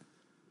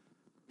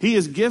 He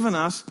has given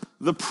us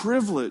the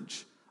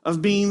privilege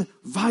of being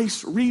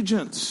vice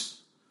regents.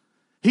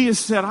 He has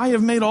said, I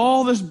have made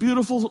all this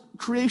beautiful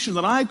creation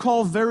that I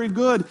call very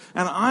good,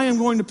 and I am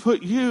going to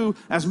put you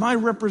as my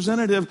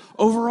representative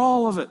over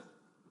all of it.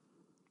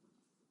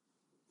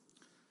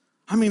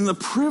 I mean, the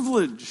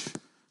privilege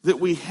that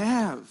we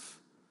have.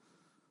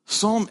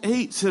 Psalm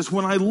 8 says,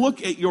 when I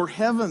look at your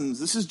heavens,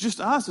 this is just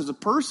us as a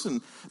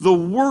person, the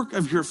work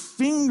of your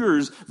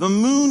fingers, the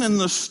moon and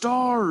the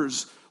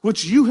stars,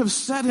 which you have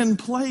set in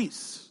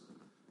place.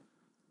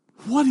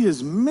 What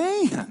is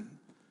man?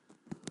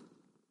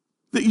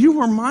 That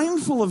you are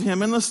mindful of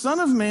him, and the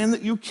Son of Man,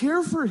 that you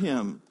care for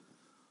him.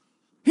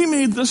 He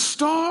made the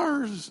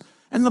stars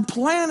and the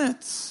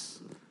planets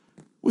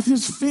with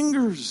his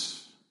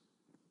fingers,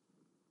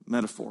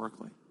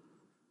 metaphorically.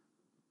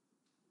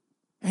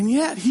 And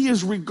yet he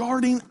is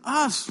regarding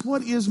us.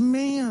 What is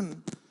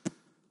man?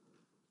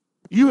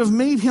 You have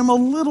made him a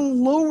little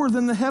lower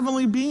than the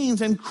heavenly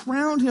beings and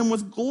crowned him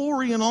with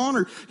glory and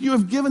honor. You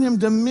have given him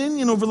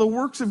dominion over the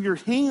works of your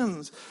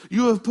hands.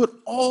 You have put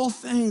all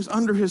things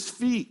under his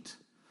feet.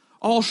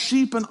 All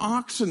sheep and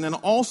oxen, and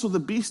also the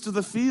beasts of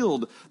the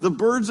field, the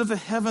birds of the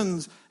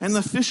heavens, and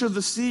the fish of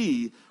the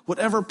sea,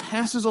 whatever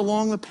passes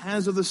along the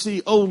paths of the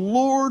sea. O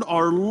Lord,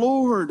 our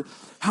Lord,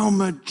 how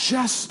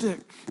majestic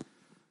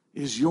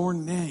is your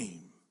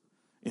name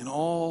in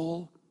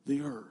all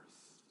the earth.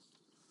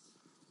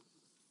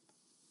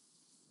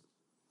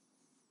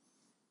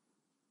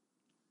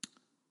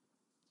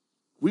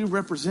 We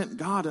represent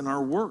God in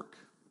our work.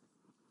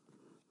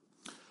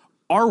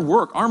 Our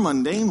work, our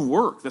mundane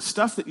work, the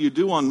stuff that you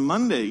do on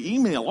Monday,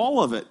 email,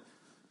 all of it,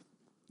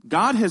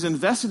 God has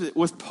invested it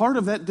with part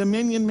of that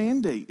dominion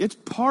mandate. It's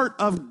part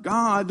of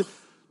God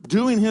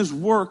doing his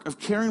work of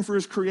caring for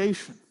his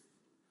creation.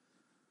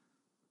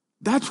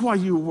 That's why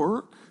you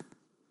work.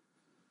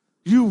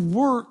 You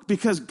work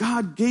because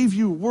God gave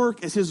you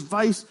work as his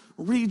vice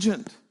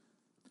regent.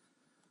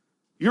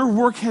 Your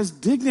work has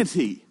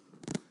dignity.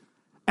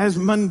 As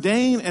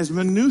mundane, as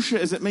minutiae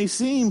as it may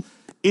seem,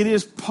 it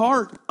is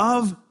part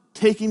of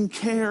taking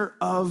care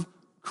of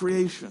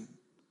creation.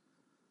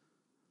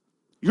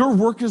 Your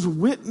work is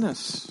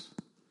witness.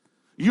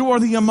 You are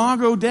the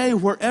Imago Dei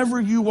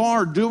wherever you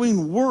are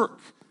doing work.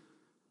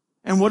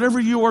 And whatever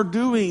you are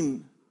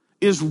doing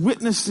is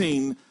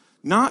witnessing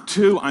not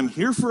to, I'm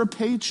here for a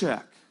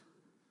paycheck,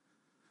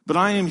 but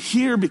I am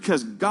here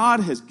because God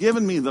has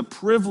given me the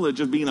privilege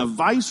of being a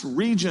vice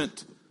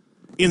regent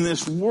in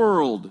this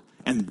world,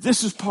 and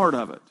this is part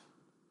of it.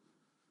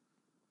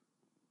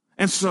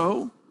 And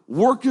so,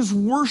 work is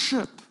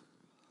worship.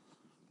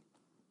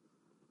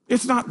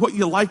 It's not what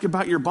you like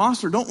about your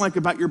boss or don't like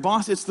about your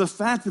boss. It's the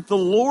fact that the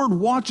Lord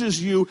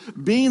watches you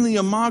being the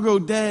Imago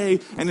Dei,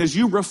 and as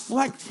you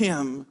reflect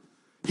him,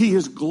 he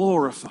is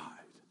glorified.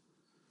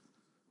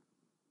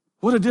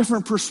 What a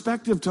different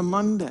perspective to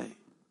Monday.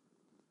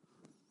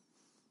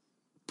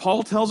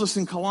 Paul tells us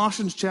in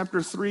Colossians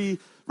chapter 3,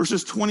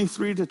 verses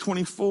 23 to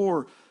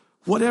 24,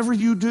 whatever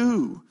you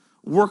do,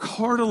 work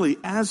heartily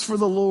as for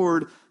the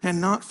Lord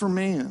and not for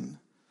man,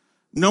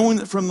 knowing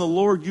that from the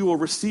Lord you will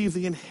receive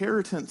the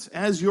inheritance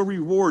as your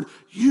reward.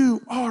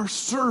 You are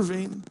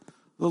serving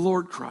the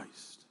Lord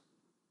Christ.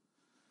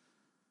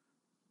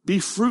 Be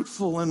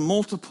fruitful and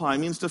multiply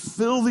means to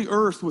fill the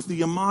earth with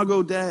the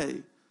Imago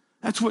Dei.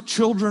 That's what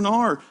children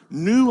are,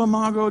 new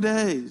Imago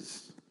Deis.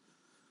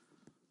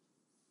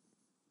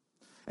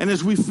 And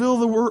as we fill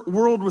the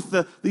world with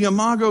the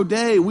Imago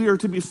Dei, we are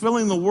to be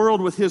filling the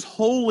world with his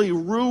holy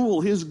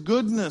rule, his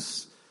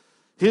goodness,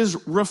 his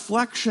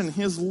reflection,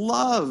 his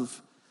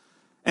love.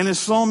 And as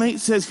Psalm 8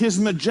 says, his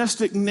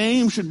majestic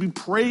name should be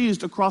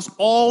praised across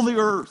all the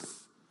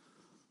earth.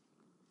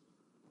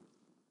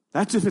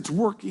 That's if it's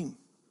working.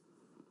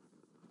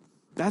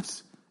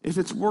 That's if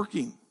it's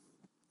working.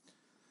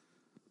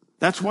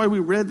 That's why we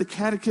read the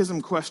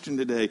catechism question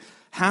today.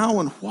 How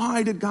and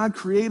why did God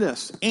create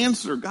us?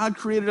 Answer, God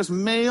created us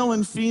male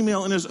and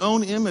female in his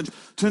own image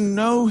to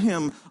know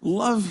him,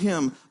 love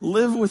him,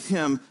 live with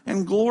him,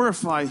 and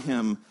glorify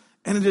him.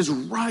 And it is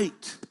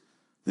right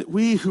that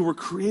we who were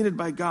created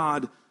by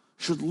God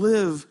should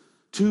live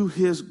to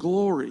his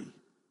glory.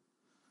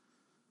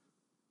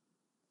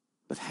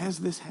 But has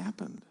this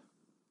happened?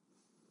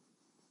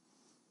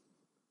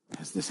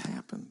 Has this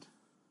happened?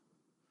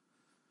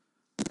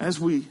 As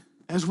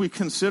we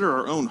consider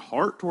our own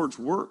heart towards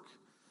work,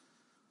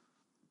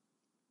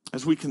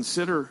 as we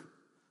consider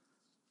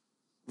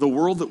the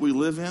world that we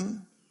live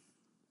in,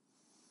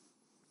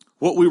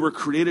 what we were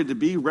created to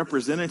be,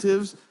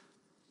 representatives,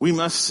 we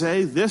must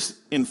say this,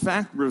 in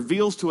fact,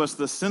 reveals to us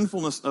the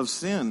sinfulness of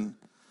sin.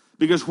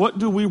 Because what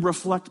do we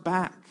reflect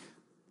back?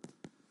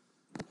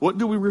 What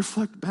do we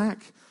reflect back?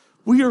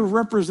 We are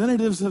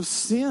representatives of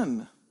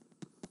sin.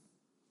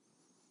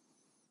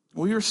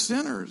 We are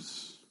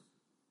sinners.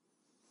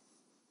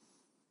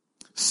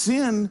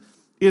 Sin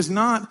is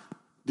not,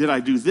 did I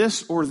do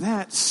this or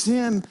that?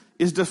 Sin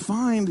is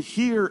defined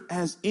here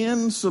as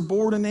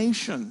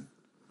insubordination.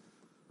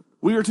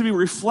 We are to be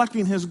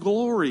reflecting his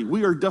glory.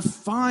 We are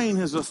defying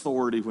his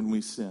authority when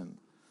we sin.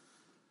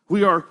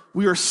 We are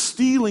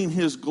stealing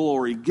his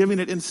glory, giving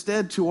it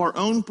instead to our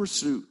own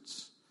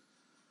pursuits.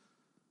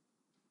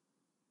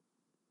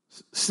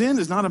 Sin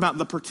is not about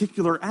the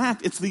particular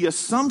act. It's the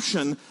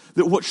assumption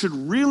that what should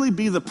really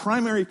be the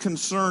primary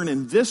concern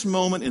in this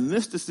moment, in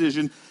this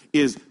decision,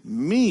 is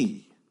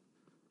me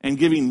and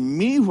giving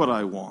me what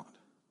I want.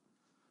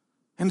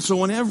 And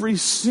so in every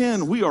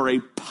sin, we are a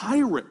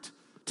pirate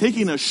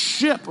taking a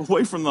ship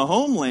away from the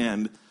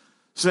homeland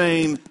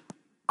saying,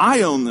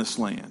 I own this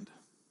land.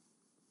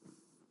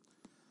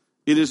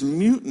 It is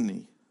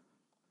mutiny.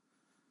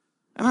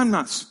 And I'm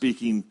not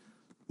speaking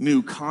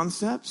new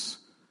concepts.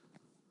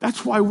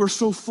 That's why we're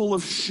so full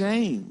of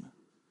shame.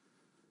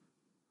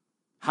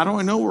 How do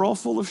I know we're all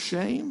full of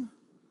shame?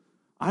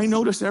 I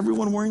notice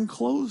everyone wearing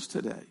clothes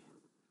today.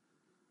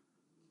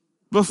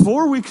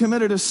 Before we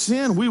committed a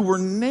sin, we were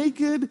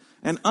naked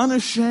and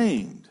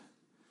unashamed.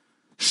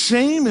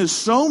 Shame is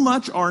so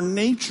much our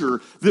nature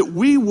that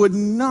we would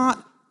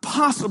not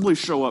possibly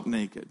show up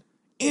naked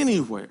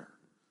anywhere.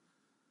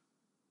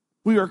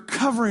 We are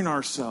covering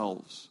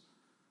ourselves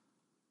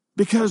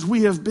because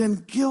we have been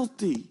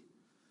guilty.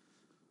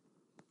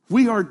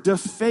 We are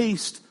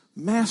defaced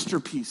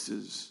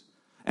masterpieces,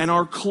 and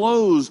our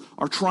clothes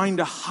are trying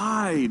to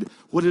hide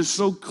what is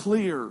so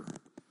clear,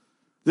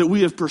 that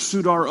we have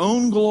pursued our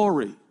own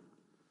glory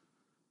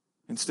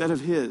instead of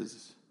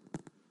his,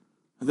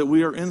 and that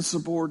we are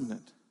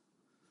insubordinate.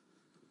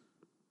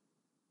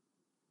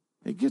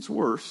 It gets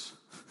worse.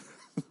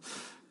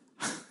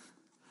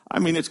 I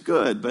mean, it's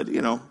good, but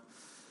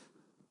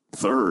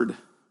Third,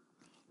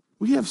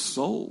 we have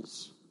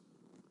souls.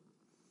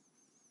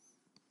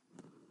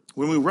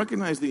 When we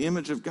recognize the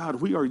image of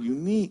God, we are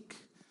unique.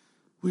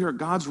 We are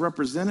God's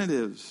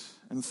representatives.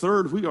 And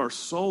third, we are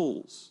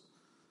souls,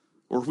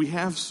 or we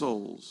have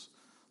souls.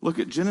 Look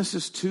at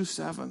Genesis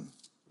 2:7.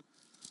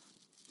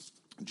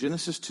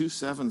 Genesis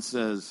 2:7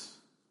 says,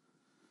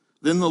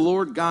 "Then the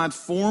Lord God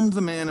formed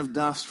the man of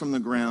dust from the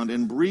ground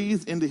and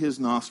breathed into his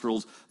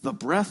nostrils the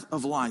breath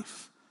of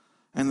life,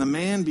 and the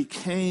man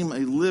became a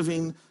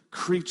living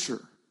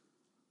creature."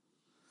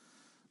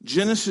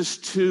 Genesis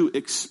 2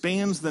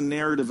 expands the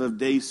narrative of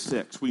day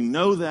 6. We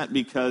know that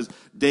because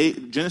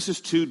Genesis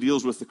 2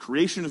 deals with the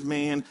creation of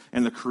man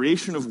and the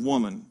creation of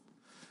woman.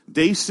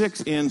 Day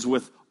 6 ends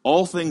with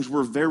all things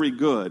were very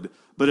good.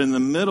 But in the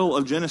middle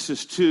of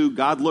Genesis 2,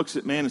 God looks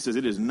at man and says,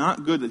 it is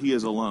not good that he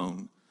is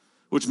alone.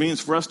 Which means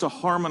for us to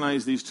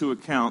harmonize these two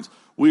accounts,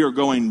 we are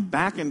going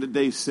back into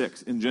day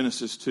 6 in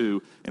Genesis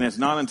 2. And it's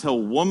not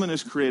until woman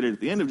is created at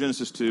the end of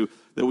Genesis 2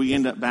 that we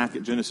end up back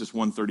at Genesis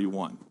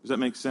 1:31. Does that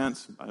make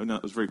sense? I know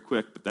it was very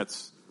quick, but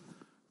that's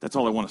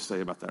all I want to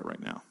say about that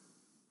right now.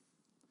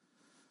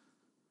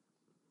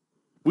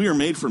 We are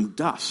made from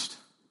dust.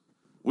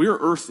 We are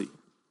earthy.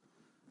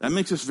 That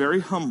makes us very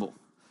humble.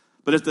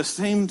 But at the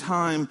same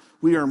time,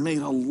 we are made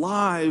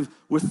alive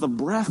with the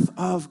breath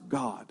of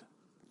God.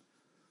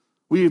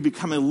 We have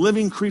become a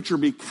living creature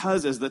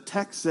because, as the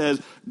text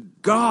says,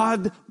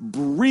 God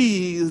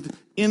breathed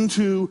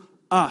into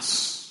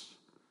us.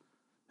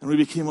 And we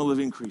became a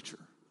living creature.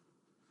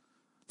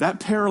 That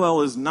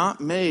parallel is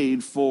not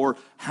made for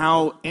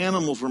how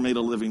animals were made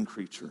a living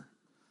creature.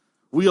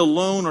 We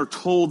alone are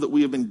told that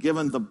we have been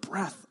given the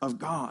breath of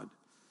God.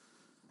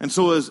 And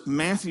so as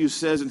Matthew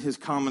says in his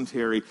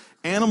commentary,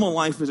 animal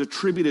life is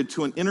attributed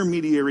to an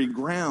intermediary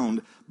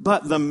ground,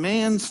 but the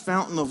man's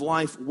fountain of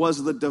life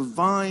was the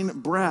divine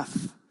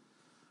breath.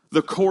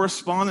 The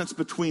correspondence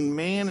between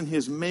man and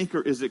his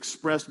maker is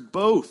expressed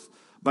both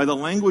by the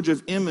language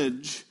of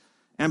image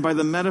and by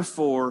the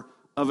metaphor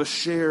of a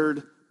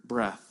shared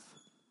breath.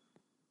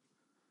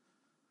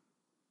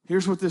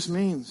 Here's what this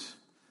means.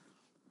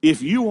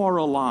 If you are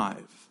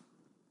alive,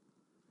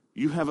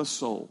 you have a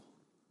soul.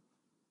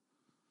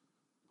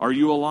 Are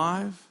you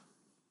alive?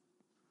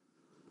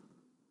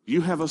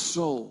 You have a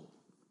soul.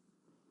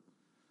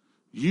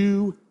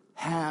 You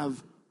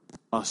have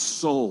a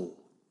soul.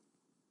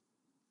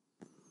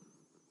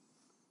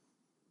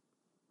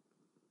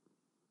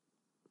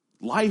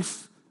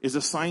 Life is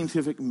a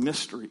scientific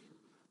mystery.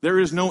 There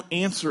is no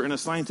answer in a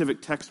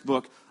scientific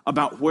textbook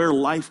about where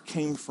life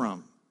came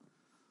from.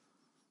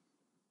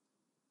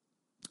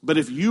 But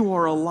if you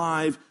are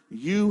alive,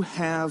 you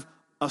have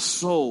a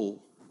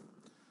soul.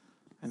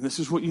 And this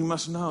is what you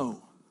must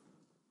know.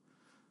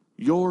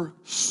 Your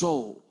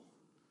soul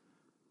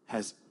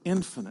has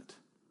infinite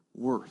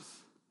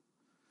worth.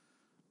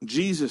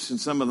 Jesus, in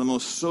some of the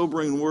most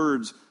sobering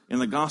words in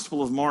the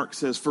Gospel of Mark,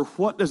 says, "For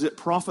what does it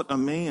profit a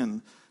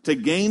man to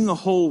gain the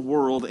whole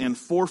world and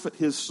forfeit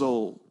his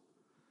soul?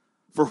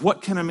 For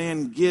what can a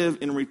man give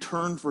in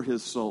return for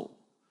his soul?"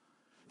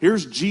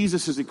 Here's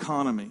Jesus'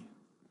 economy.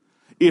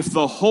 If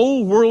the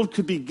whole world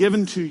could be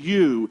given to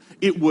you,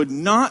 it would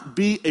not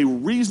be a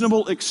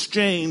reasonable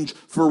exchange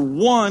for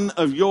one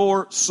of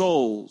your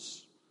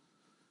souls.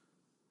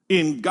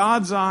 In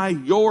God's eye,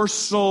 your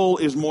soul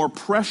is more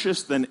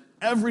precious than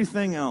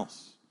everything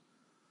else.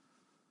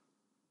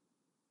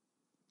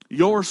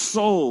 Your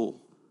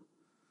soul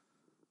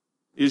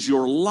is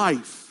your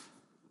life,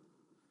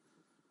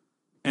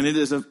 and it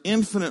is of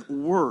infinite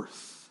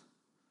worth.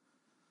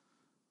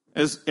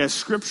 As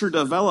Scripture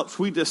develops,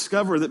 we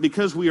discover that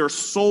because we are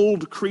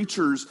souled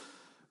creatures,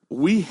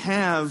 we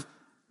have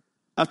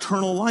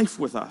eternal life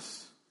with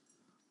us.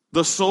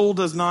 The soul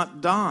does not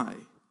die.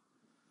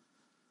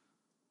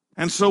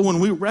 And so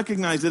when we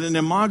recognize that in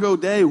Imago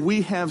Dei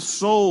we have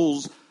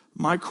souls,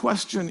 my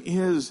question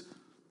is,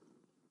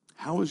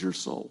 how is your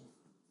soul?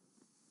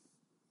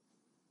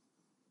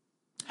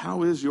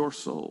 How is your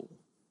soul?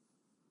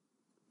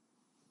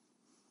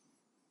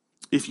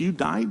 If you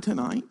died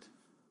tonight,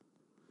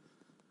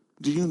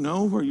 do you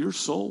know where your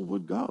soul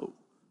would go?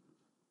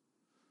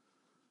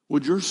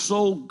 Would your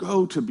soul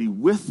go to be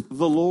with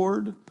the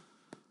Lord?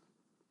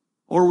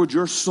 Or would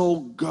your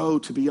soul go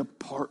to be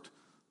apart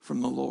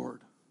from the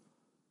Lord?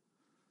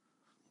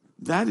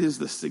 That is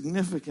the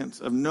significance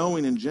of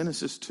knowing in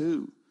Genesis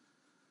 2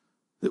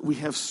 that we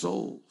have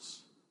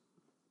souls.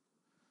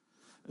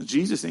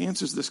 Jesus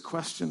answers this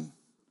question.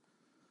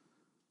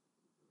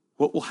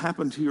 What will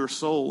happen to your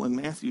soul in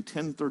Matthew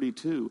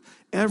 10:32?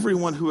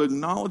 Everyone who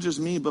acknowledges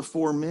me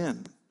before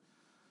men,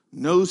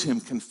 knows him,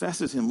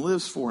 confesses him,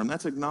 lives for him.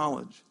 That's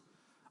acknowledge.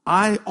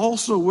 I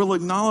also will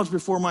acknowledge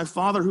before my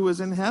Father who is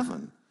in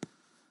heaven.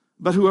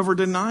 But whoever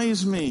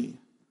denies me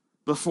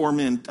before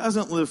men,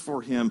 doesn't live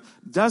for him,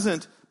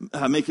 doesn't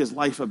make his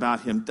life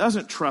about him,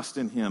 doesn't trust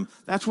in him.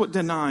 That's what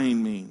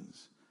denying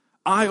means.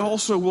 I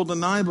also will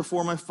deny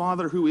before my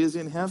Father who is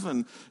in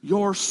heaven.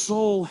 Your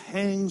soul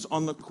hangs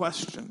on the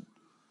question,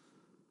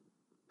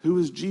 who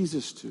is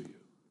Jesus to you?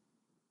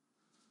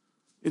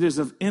 It is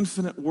of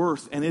infinite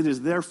worth, and it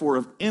is therefore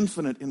of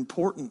infinite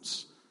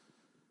importance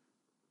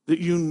that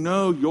you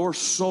know your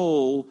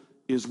soul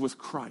is with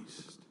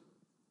Christ.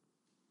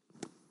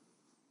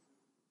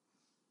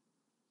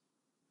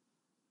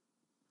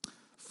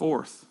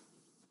 Fourth,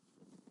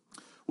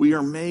 We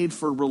are made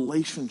for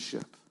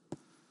relationship.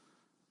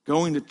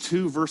 Going to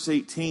 2 verse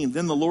 18,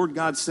 then the Lord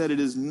God said, it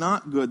is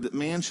not good that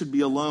man should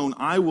be alone.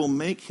 I will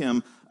make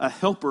him a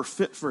helper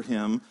fit for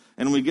him.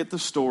 And we get the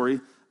story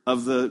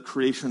of the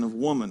creation of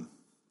woman.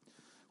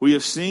 We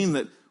have seen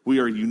that we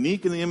are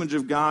unique in the image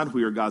of God.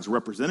 We are God's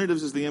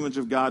representatives as the image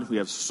of God. We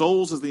have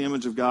souls as the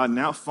image of God.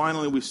 Now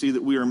finally we see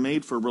that we are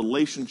made for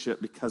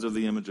relationship because of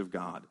the image of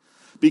God.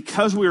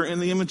 Because we are in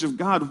the image of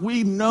God,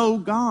 we know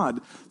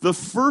God. The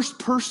first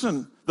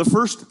person, the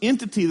first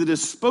entity that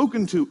is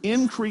spoken to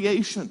in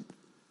creation,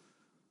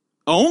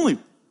 the only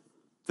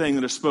thing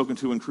that is spoken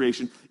to in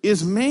creation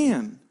is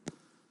man.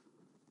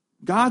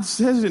 God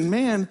says to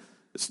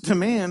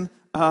man,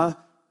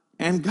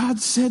 and God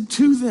said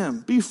to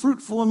them, be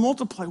fruitful and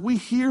multiply. We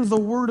hear the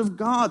word of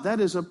God. That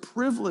is a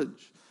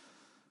privilege.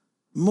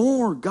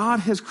 More, God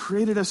has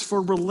created us for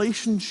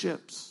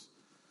relationships.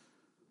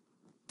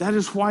 That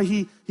is why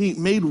he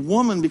made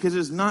woman, because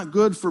it's not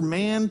good for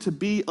man to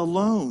be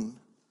alone.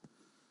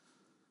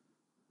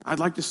 I'd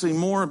like to say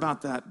more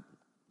about that,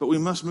 but we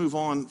must move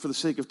on for the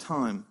sake of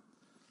time.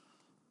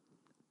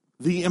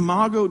 The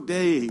Imago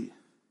Dei,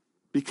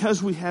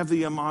 because we have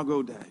the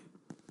Imago Dei,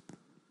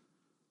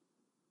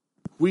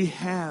 we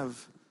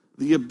have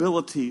the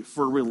ability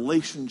for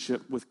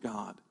relationship with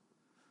God.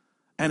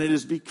 And it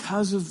is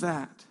because of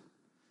that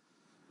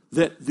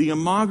the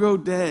Imago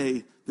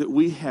Dei that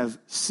we have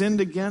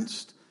sinned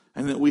against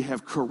and that we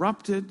have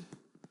corrupted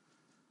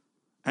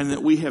and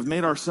that we have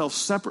made ourselves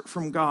separate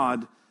from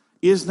God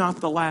is not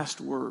the last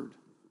word.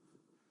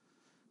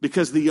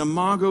 Because the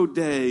Imago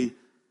Dei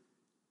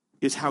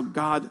is how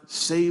God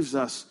saves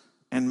us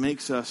and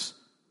makes us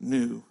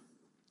new.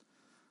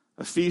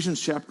 Ephesians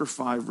chapter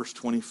 5, verse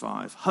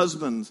 25.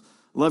 Husbands,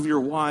 love your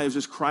wives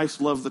as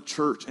Christ loved the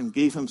church and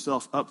gave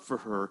himself up for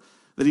her,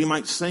 that he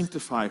might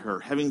sanctify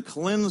her, having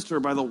cleansed her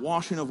by the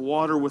washing of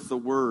water with the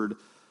word,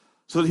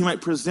 so that he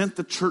might present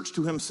the church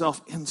to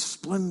himself in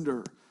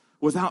splendor,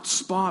 without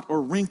spot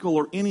or wrinkle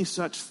or any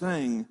such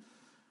thing,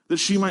 that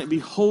she might be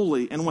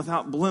holy and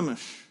without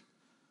blemish.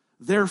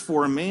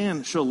 Therefore, a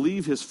man shall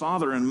leave his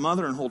father and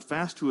mother and hold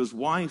fast to his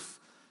wife,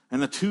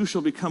 and the two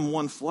shall become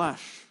one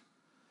flesh.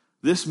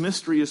 This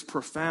mystery is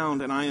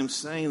profound, and I am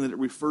saying that it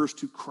refers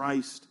to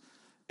Christ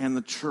and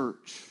the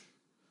church.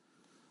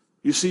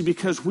 You see,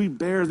 because we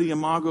bear the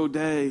Imago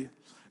Dei,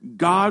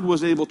 God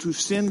was able to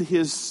send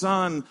his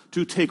Son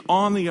to take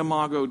on the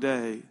Imago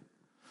Dei,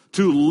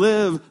 to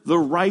live the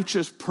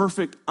righteous,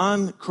 perfect,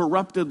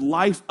 uncorrupted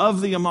life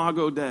of the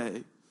Imago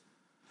Dei,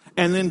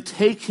 and then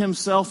take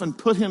himself and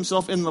put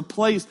himself in the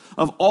place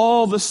of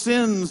all the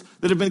sins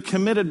that have been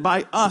committed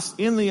by us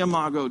in the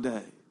Imago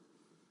Dei.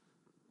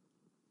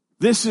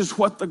 This is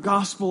what the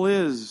gospel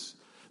is.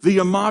 The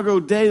Imago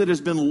Dei that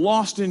has been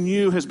lost in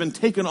you has been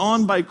taken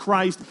on by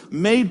Christ,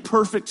 made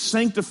perfect,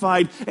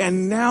 sanctified,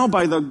 and now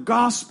by the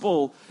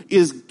gospel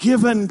is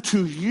given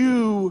to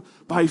you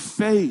by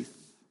faith.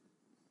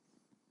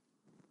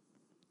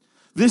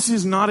 This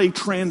is not a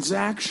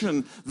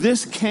transaction.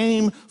 This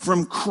came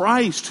from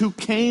Christ, who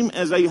came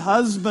as a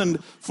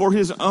husband for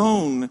his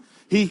own.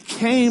 He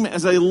came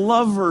as a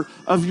lover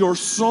of your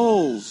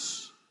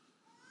souls.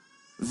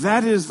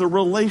 That is the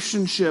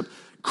relationship.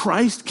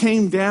 Christ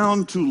came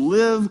down to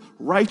live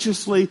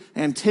righteously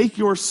and take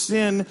your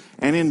sin,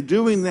 and in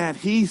doing that,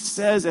 he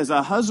says as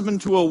a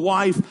husband to a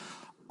wife,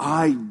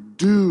 I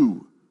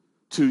do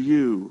to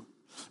you.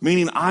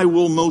 Meaning, I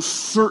will most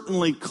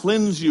certainly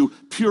cleanse you,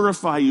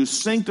 purify you,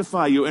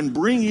 sanctify you, and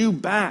bring you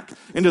back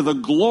into the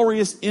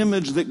glorious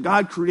image that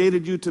God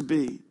created you to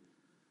be.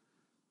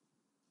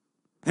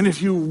 And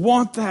if you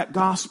want that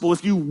gospel,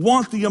 if you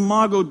want the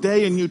Imago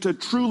Dei in you to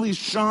truly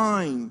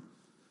shine,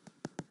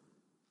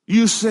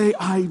 you say,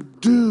 I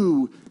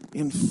do,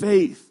 in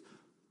faith,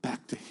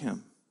 back to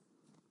him.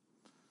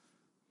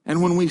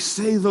 And when we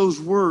say those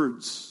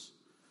words,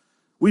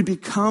 we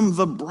become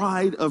the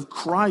bride of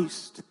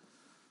Christ.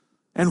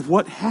 And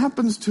what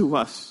happens to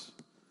us?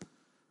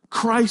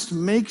 Christ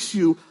makes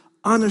you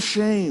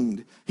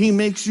unashamed. He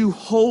makes you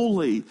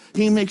holy.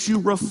 He makes you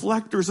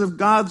reflectors of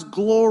God's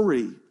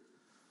glory.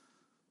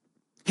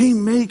 He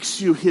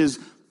makes you his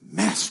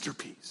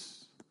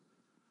masterpiece.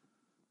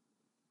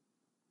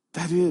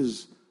 That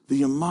is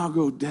the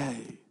Imago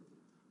Dei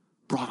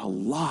brought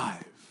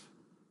alive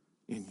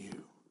in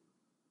you.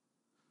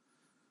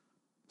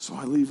 So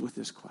I leave with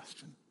this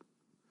question.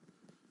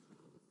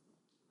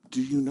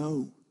 Do you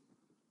know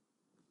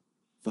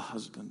the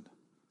husband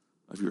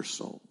of your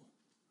soul?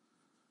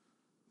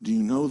 Do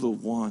you know the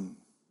one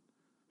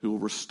who will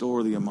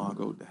restore the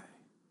Imago Dei?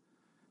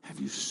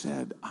 Have you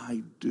said,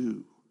 I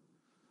do,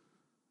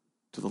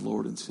 to the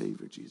Lord and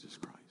Savior Jesus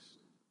Christ?